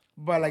 yeah.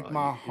 But like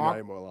my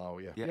United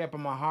Molau, yeah. yeah, but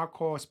my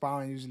hardcore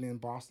sparring usually in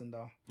Boston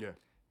though. Yeah.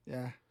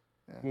 Yeah.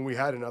 When we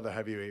had another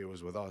heavyweight, it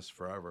was with us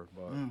forever,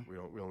 but Mm.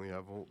 we only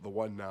have the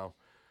one now,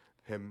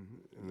 him,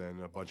 and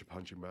then a bunch of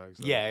punching bags.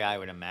 Yeah, I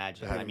would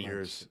imagine. Had I mean,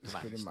 years. come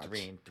on, Pretty it's much.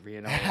 3-3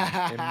 in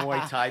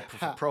Muay Thai,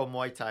 pro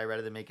Muay Thai,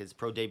 rather than make his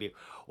pro debut.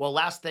 Well,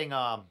 last thing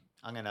I'm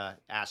gonna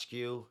ask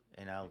you,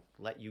 and I'll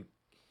let you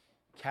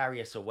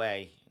carry us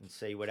away and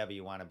say whatever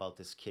you want about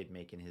this kid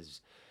making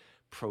his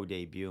pro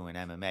debut in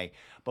MMA.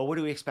 But what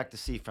do we expect to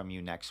see from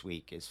you next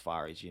week, as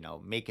far as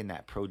making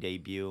that pro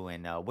debut,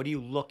 and what are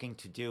you looking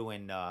to do,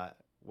 and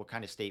what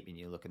kind of statement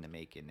you're looking to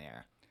make in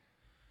there?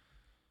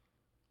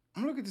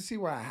 I'm looking to see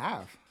what I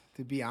have,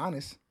 to be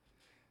honest.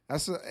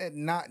 That's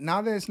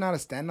now that it's not a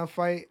stand-up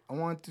fight, I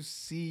want to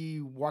see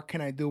what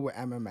can I do with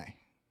MMA.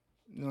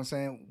 You know what I'm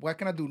saying? What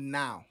can I do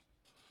now?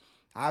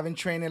 I haven't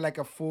trained in like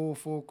a full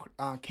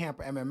camp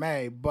of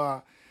MMA,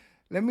 but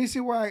let me see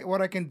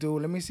what I can do.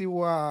 Let me see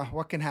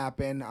what can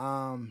happen.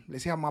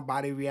 Let's see how my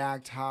body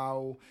reacts,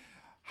 how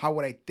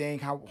would I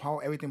think, how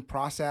everything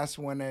process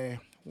when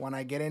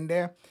I get in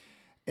there,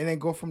 and then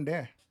go from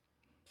there.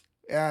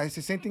 It's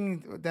the same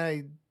thing that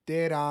I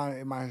did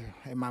in my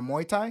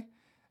Muay Thai.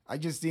 I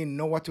just didn't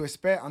know what to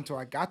expect until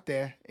I got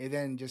there, and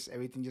then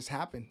everything just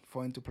happened,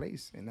 fall into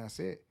place, and that's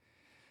it.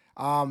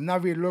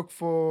 Not really look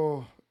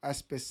for a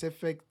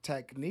specific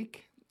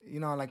technique.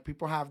 Like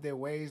people have their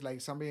ways.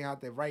 Like somebody have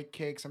the right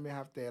kick, somebody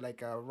have their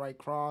like a right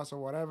cross or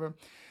whatever.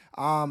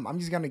 I'm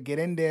just gonna get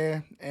in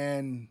there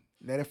and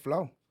let it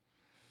flow.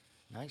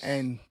 Nice.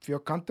 And feel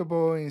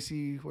comfortable and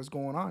see what's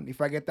going on. If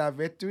I get that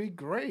victory,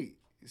 great.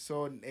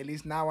 So at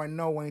least now I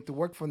know what I need to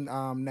work for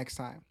next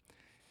time.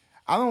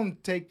 I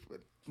don't take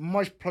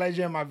much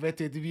pleasure in my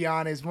victory, to be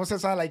honest. Most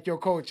of the time, like, yo,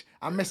 coach,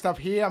 I messed up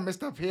here, I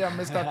messed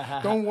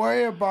up. Don't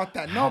worry about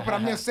that. No, but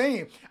I'm just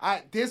saying,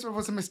 this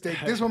was a mistake.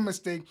 This was a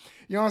mistake.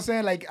 You know what I'm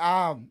saying? Like,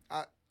 I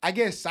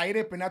get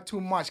excited, but not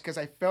too much, because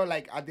I felt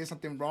like I did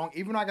something wrong,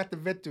 even though I got the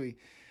victory.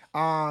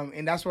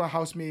 And that's what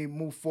helps me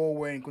move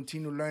forward and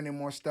continue learning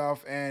more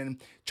stuff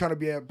and try to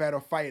be a better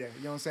fighter.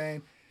 You know what I'm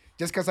saying?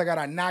 Just because I got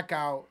a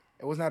knockout,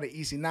 it was not an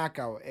easy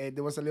knockout.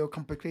 There was a little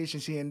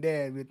complications here and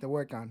there with the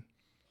work on.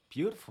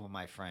 Beautiful,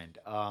 my friend.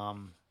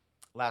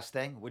 Last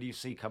thing, what do you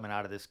see coming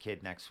out of this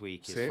kid next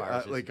week? As Same, far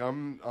as like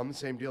I'm the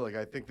same deal. Like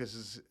I think this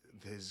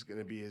is going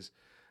to be his.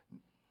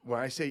 When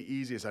I say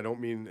easiest, I don't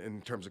mean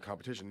in terms of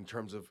competition. In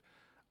terms of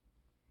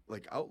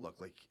like outlook,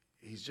 like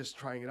he's just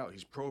trying it out.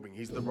 He's probing.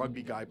 He's the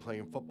rugby guy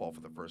playing football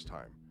for the first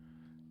time.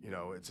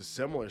 It's a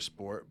similar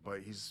sport,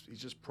 but he's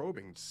just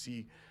probing to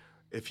see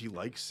if he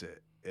likes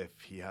it, if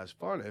he has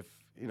fun, if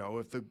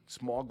the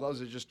small gloves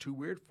are just too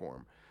weird for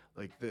him.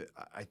 Like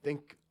I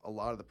think a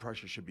lot of the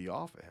pressure should be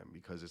off of him,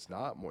 because it's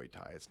not Muay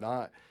Thai. It's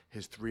not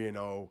his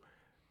 3-0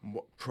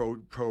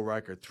 pro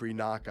record, 3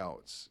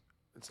 knockouts.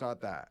 It's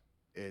not that.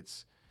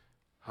 It's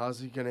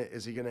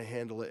is he gonna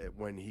handle it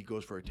when he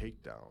goes for a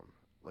takedown?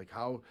 Like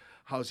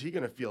how's he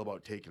gonna feel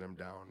about taking him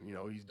down? You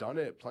know, he's done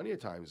it plenty of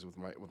times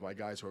with my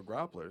guys who are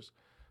grapplers,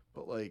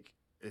 but like,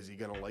 is he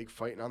gonna like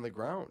fighting on the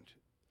ground?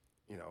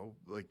 You know,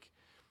 like,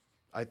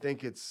 I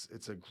think it's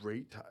a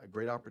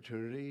great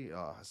opportunity.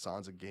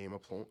 Hassan's a game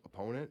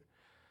opponent.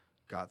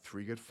 Got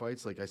 3 good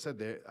fights. Like I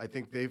said, I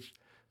think they've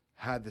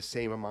had the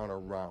same amount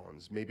of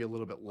rounds, maybe a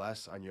little bit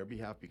less on your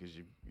behalf because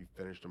you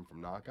finished them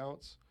from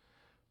knockouts.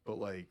 But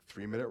like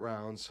 3-minute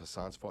rounds,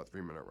 Hassan's fought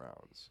 3-minute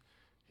rounds.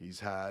 He's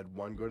had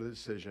 1 go to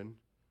decision.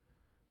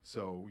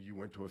 So you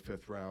went to a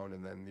 5th round,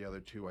 and then the other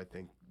 2, I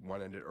think,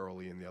 one ended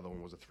early and the other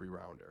one was a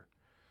 3-rounder.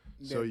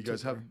 So you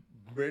guys have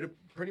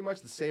pretty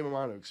much the same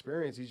amount of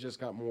experience. He's just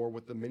got more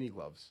with the mini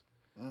gloves.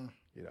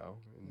 You know?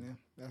 Yeah,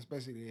 that's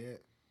basically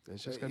it.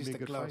 It's just going to be a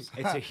good fight.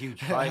 It's a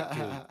huge fight, dude.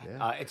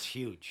 Yeah. It's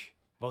huge.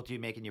 Both of you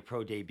making your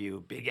pro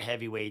debut, big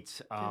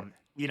heavyweights.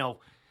 You know,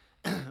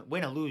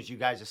 win or lose, you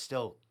guys are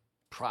still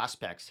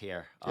prospects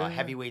here.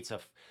 Heavyweights are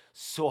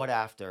sought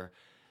after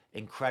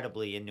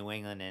incredibly in New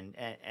England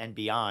and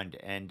beyond.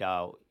 And,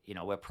 you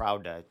know, we're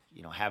proud to,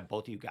 you know, have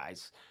both of you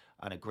guys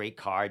on a great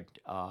card,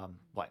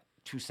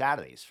 2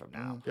 Saturdays from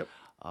now. Yep.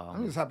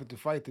 I'm just happy to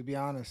fight, to be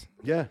honest.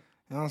 Yeah.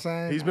 You know what I'm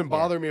saying? He's been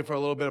bothering me for a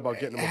little bit about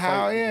getting him a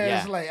Hell fight. yeah.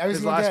 It's like every His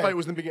single last day. fight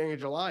was in the beginning of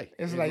July.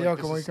 It's He's like, yo,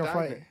 this come on, is you can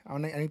fight.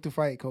 stagnant. I need to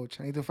fight, coach.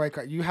 I need to fight.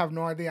 You have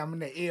no idea. I'm in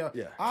the ear.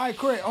 Yeah. All right,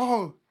 great.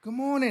 Oh, good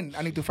morning.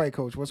 I need to fight,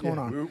 coach. What's going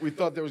on? We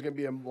thought there was going to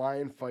be a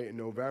lion fight in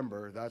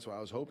November. That's what I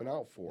was hoping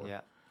out for.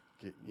 Yeah.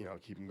 You know,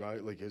 keep him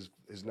going. Like his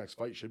next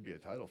fight should be a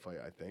title fight,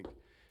 I think.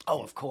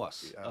 Oh, of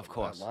course. Of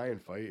course. That lion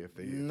fight, if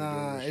they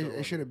Nah,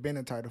 it should have been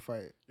a title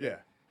fight. Yeah.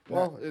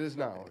 Well, it is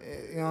now.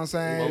 You know what I'm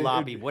saying? We'll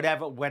lobby.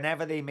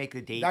 Whenever they make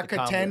the date That to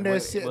come, contender, we'll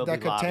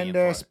that be lobbying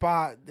contender for it.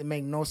 spot, it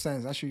make no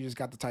sense. I should have just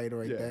got the title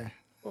right there.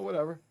 Well,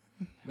 whatever.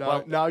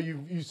 Well- Now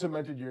you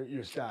cemented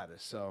your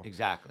status. So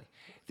Exactly.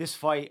 This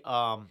fight,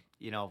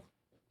 you know,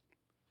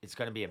 it's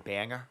going to be a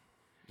banger.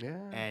 yeah.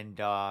 And,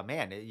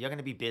 man, you're going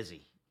to be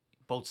busy.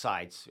 Both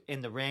sides,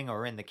 in the ring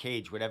or in the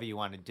cage, whatever you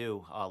want to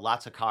do.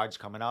 Lots of cards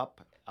coming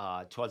up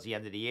towards the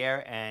end of the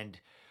year, and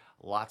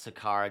lots of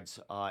cards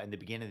in the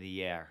beginning of the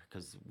year,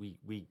 because we,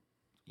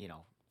 you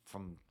know,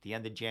 from the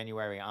end of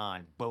January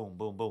on, boom,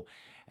 boom, boom.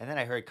 And then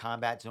I heard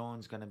Combat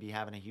Zone's going to be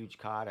having a huge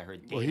card. I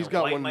heard Dana he's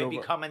got White one might be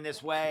coming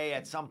this way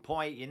at some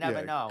point. You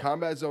never know.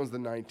 Combat Zone's the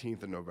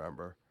 19th of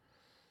November,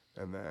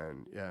 and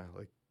then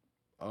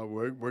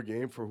we're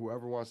game for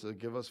whoever wants to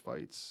give us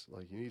fights.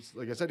 Like he needs,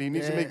 like I said, he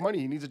needs to make money.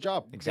 He needs a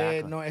job. Exactly.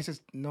 Yeah, no, it's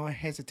just no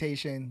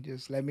hesitation.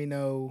 Just let me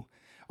know,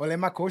 or let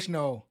my coach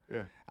know.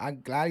 Yeah.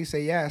 I'm glad he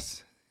say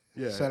yes.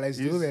 Yeah. So let's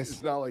do this.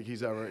 It's not like he's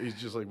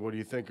just like, what do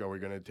you think? Are we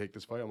going to take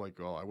this fight? I'm like,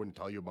 oh, I wouldn't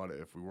tell you about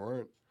it if we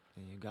weren't.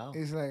 There you go.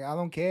 It's like, I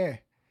don't care.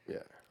 Yeah.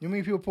 You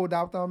mean people pulled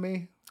out on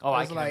me? Oh, I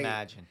was can like,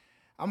 imagine.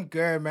 I'm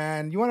good,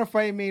 man. You want to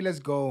fight me? Let's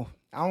go.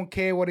 I don't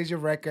care what is your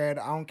record.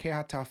 I don't care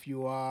how tough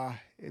you are.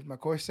 If my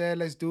coach said,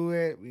 let's do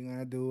it, we're going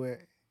to do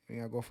it. We're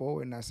going to go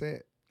forward, and that's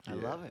it. I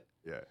love it.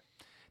 Yeah.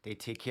 They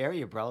take care of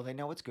you, bro. They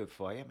know what's good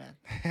for you, man.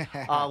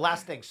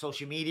 Last thing,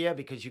 social media,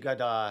 because you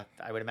got, I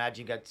would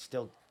imagine you got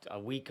still a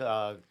week and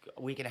a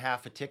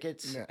half for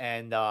tickets, Yeah.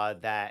 and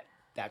that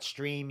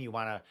stream you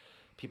want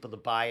people to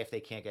buy if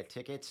they can't get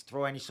tickets.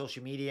 Throw any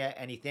social media,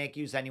 any thank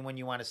yous, anyone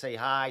you want to say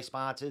hi,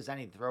 sponsors,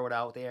 throw it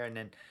out there, and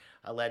then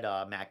I'll let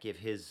Matt give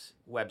his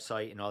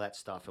website and all that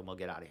stuff, and we'll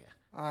get out of here.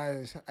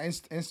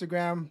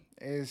 Instagram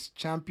is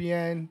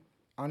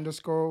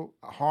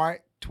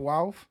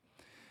champion_heart12.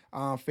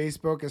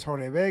 Facebook is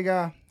Jorge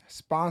Vega.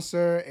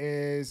 Sponsor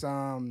is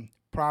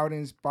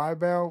Proudens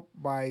Barbell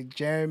by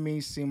Jeremy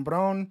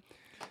Simbron.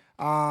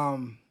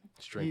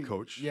 Strength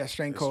coach. Yeah,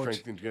 strength coach.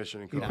 Strength and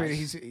conditioning coach.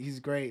 He's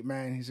great,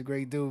 man. He's a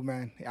great dude,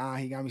 man.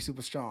 He got me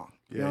super strong.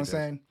 You know what I'm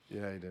saying?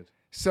 Yeah, he did.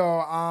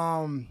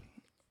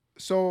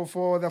 So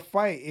for the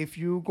fight, if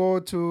you go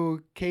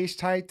to Cage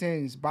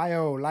Titans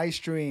bio live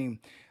stream,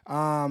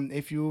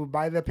 if you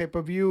buy the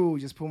pay-per-view,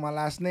 just put my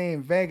last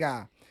name,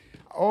 Vega.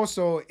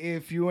 Also,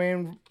 if you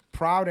in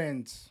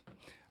Providence,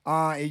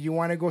 if you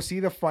want to go see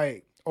the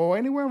fight, or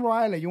anywhere in Rhode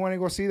Island, you want to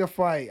go see the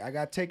fight, I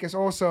got tickets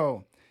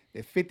also.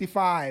 They're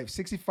 55,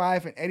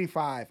 65, and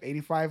 85.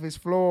 85 is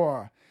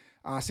floor,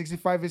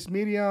 65 is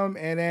medium,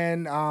 and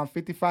then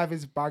 55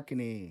 is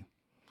balcony.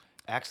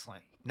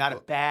 Excellent. Not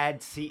a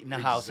bad seat in the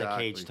house at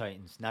Exactly. Cage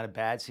Titans. Not a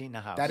bad seat in the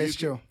house. That is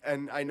true.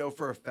 And I know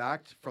for a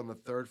fact from the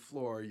 3rd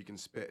floor you can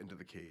spit into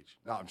the cage.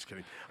 No, I'm just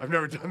kidding. I've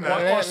never done Or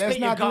that. Let's spit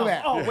your not do gum.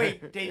 that. Oh,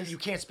 wait. You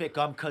can't spit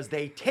gum because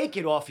they take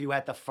it off you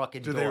at the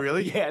fucking Do door. they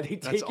really? Yeah, they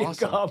That's take your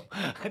awesome. gum.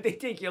 They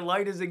take your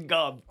lighters and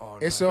gum. Oh,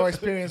 It's all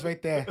experience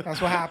right there. That's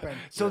what happened.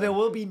 So there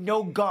will be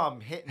no gum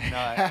hitting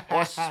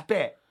or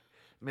spit,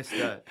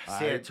 Mr.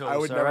 Santos. I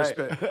would all never right?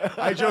 spit.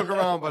 I joke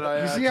around, but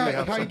I You see actually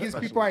how have he some gives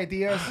special- people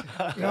ideas? You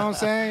know what I'm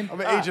saying?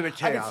 I'm an agent of I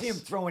chaos. can see him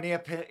throwing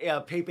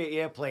paper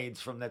airplanes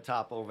from the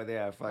top over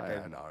there.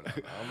 Fucking. No.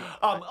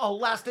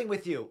 Last thing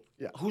with you.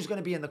 Yeah. Who's going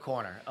to be in the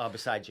corner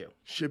besides you?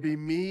 Should be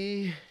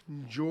me,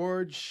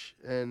 George,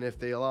 and if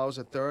they allow us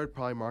a 3rd,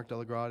 probably Mark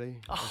Delagrati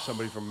or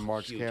somebody from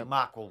Mark's Huge. camp.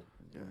 Mark will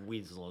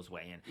weasel his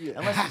way in. Yeah.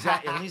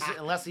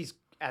 Unless he's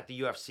at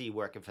the UFC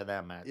working for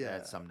them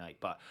at some night.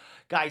 But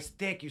guys,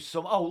 thank you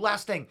so much. Oh,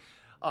 last thing.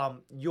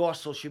 Your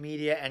social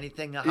media,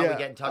 anything, how we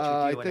get in touch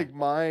with you? I think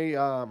my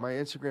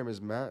Instagram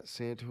is Mat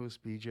Santos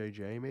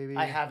BJJ, maybe.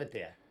 I have it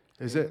there.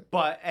 Is it?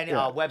 But any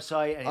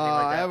website, anything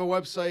like that? I have a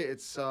website.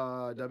 It's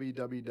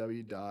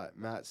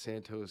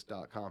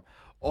www.matsantos.com.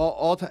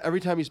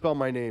 Every time you spell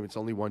my name, it's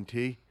only one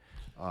T.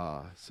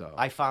 So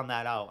I found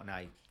that out, and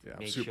I I'm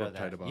made super sure uptight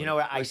that about you it. know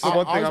what It's the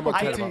one thing I'm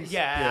uptight about.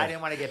 I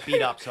didn't want to get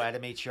beat up, so I had to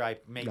make sure I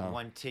made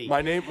one T.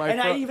 My name,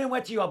 I even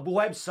went to your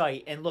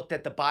website and looked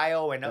at the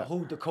bio and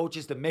who the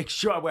coaches to make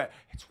sure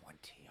it's one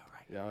T.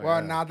 All right.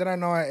 Well, now that I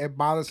know it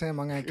bothers him,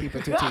 I'm gonna keep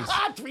it 2 T's.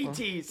 3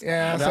 T's.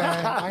 Yeah,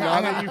 now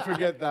that you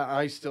forget that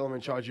I still am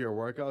in charge of your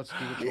workworkouts,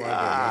 do what you want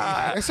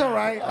to do. it's all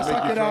right. I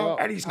suck it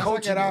out. And he's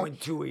coaching you in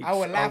 2 weeks. I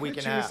would laugh at week you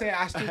and a and half. say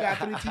I still got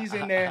 3 T's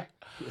in there.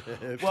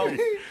 Well,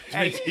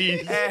 Three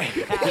T's.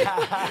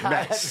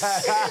 Mat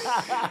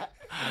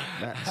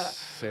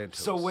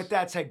Santos. So with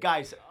that said,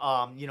 guys,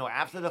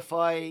 after the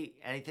fight,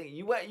 anything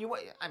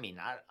I mean,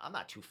 I'm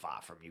not too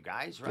far from you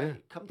guys, right? Yeah.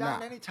 Come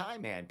down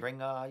anytime, man.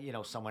 Bring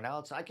someone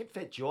else. I can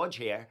fit George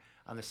here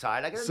on the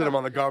side. I got Sit him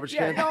on the garbage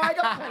can. No, I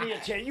got plenty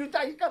of chairs. You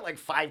got like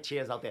 5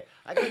 chairs out there.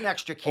 I got an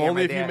extra camera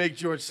Only if there. you make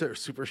George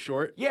super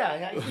short.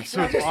 Yeah,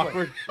 So it's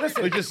awkward.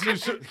 Listen, Like just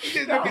his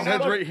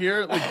head's right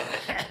here, like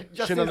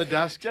chin on the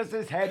desk. Just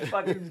his head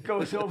fucking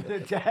goes over the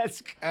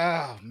desk.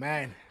 Oh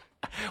man.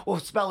 We'll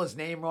spell his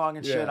name wrong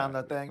and shit Yeah. on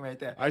the thing right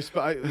there.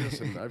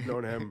 Listen, I've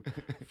known him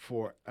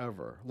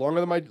forever, longer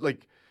than my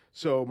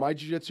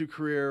jiu-jitsu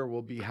career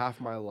will be half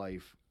my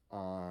life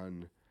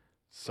on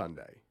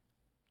Sunday.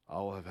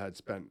 I'll have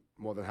spent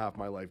more than half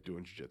my life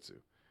doing jiu-jitsu,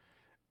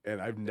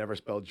 and I've never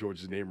spelled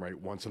George's name right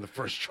once on the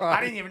first try. I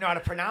didn't even know how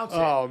to pronounce it.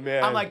 Oh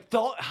man! I'm like,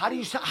 how do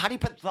you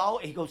put Tho?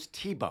 He goes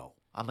Tebow.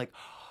 I'm like,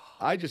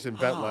 I just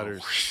invent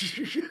letters.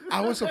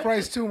 I was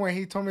surprised too when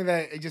he told me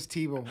that it's just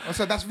Tebow. I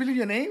said, "That's really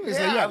your name?" It's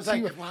I was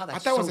Tebow. like, wow, that's I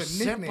thought so it was a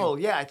nickname. simple.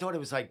 Yeah, I thought it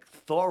was like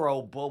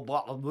Thoro,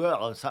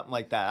 or something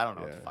like that. I don't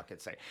know what to fucking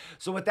say.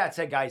 So with that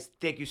said, guys,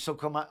 thank you so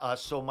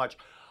much.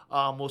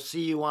 We'll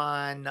see you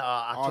on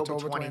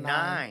October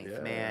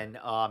 29th, man.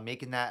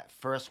 Making that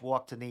first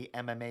walk to the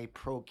MMA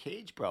Pro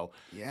Cage, bro.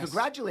 Yes.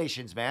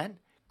 Congratulations, man.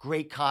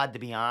 Great card to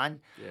be on.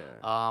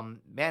 Yeah.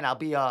 Man, I'll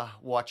be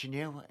watching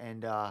you,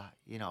 and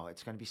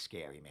it's gonna be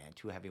scary, man.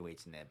 2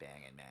 heavyweights in there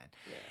banging, man.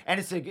 Yeah.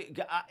 And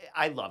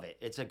I love it.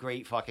 It's a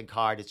great fucking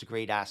card. It's a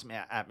great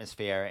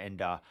atmosphere,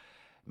 and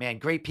man,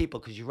 great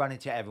people because you run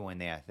into everyone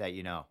there that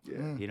you know.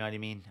 Yeah. You know what I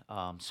mean?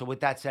 So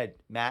with that said,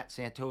 Mat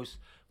Santos,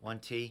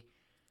 1T,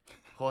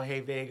 Jorge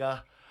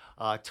Vega.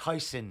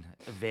 Tyson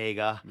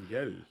Vega,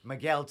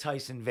 Miguel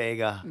Tyson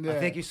Vega. Yeah.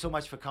 Thank you so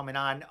much for coming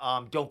on.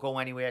 Don't go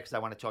anywhere because I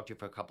want to talk to you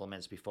for a couple of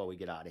minutes before we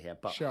get out of here.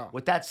 But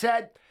with that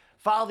said,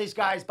 follow these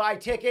guys, buy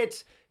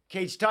tickets.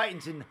 Cage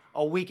Titans in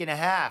a week and a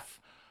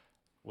half.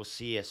 We'll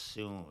see you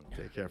soon.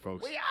 Take care,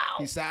 folks. We out.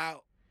 Peace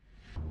out.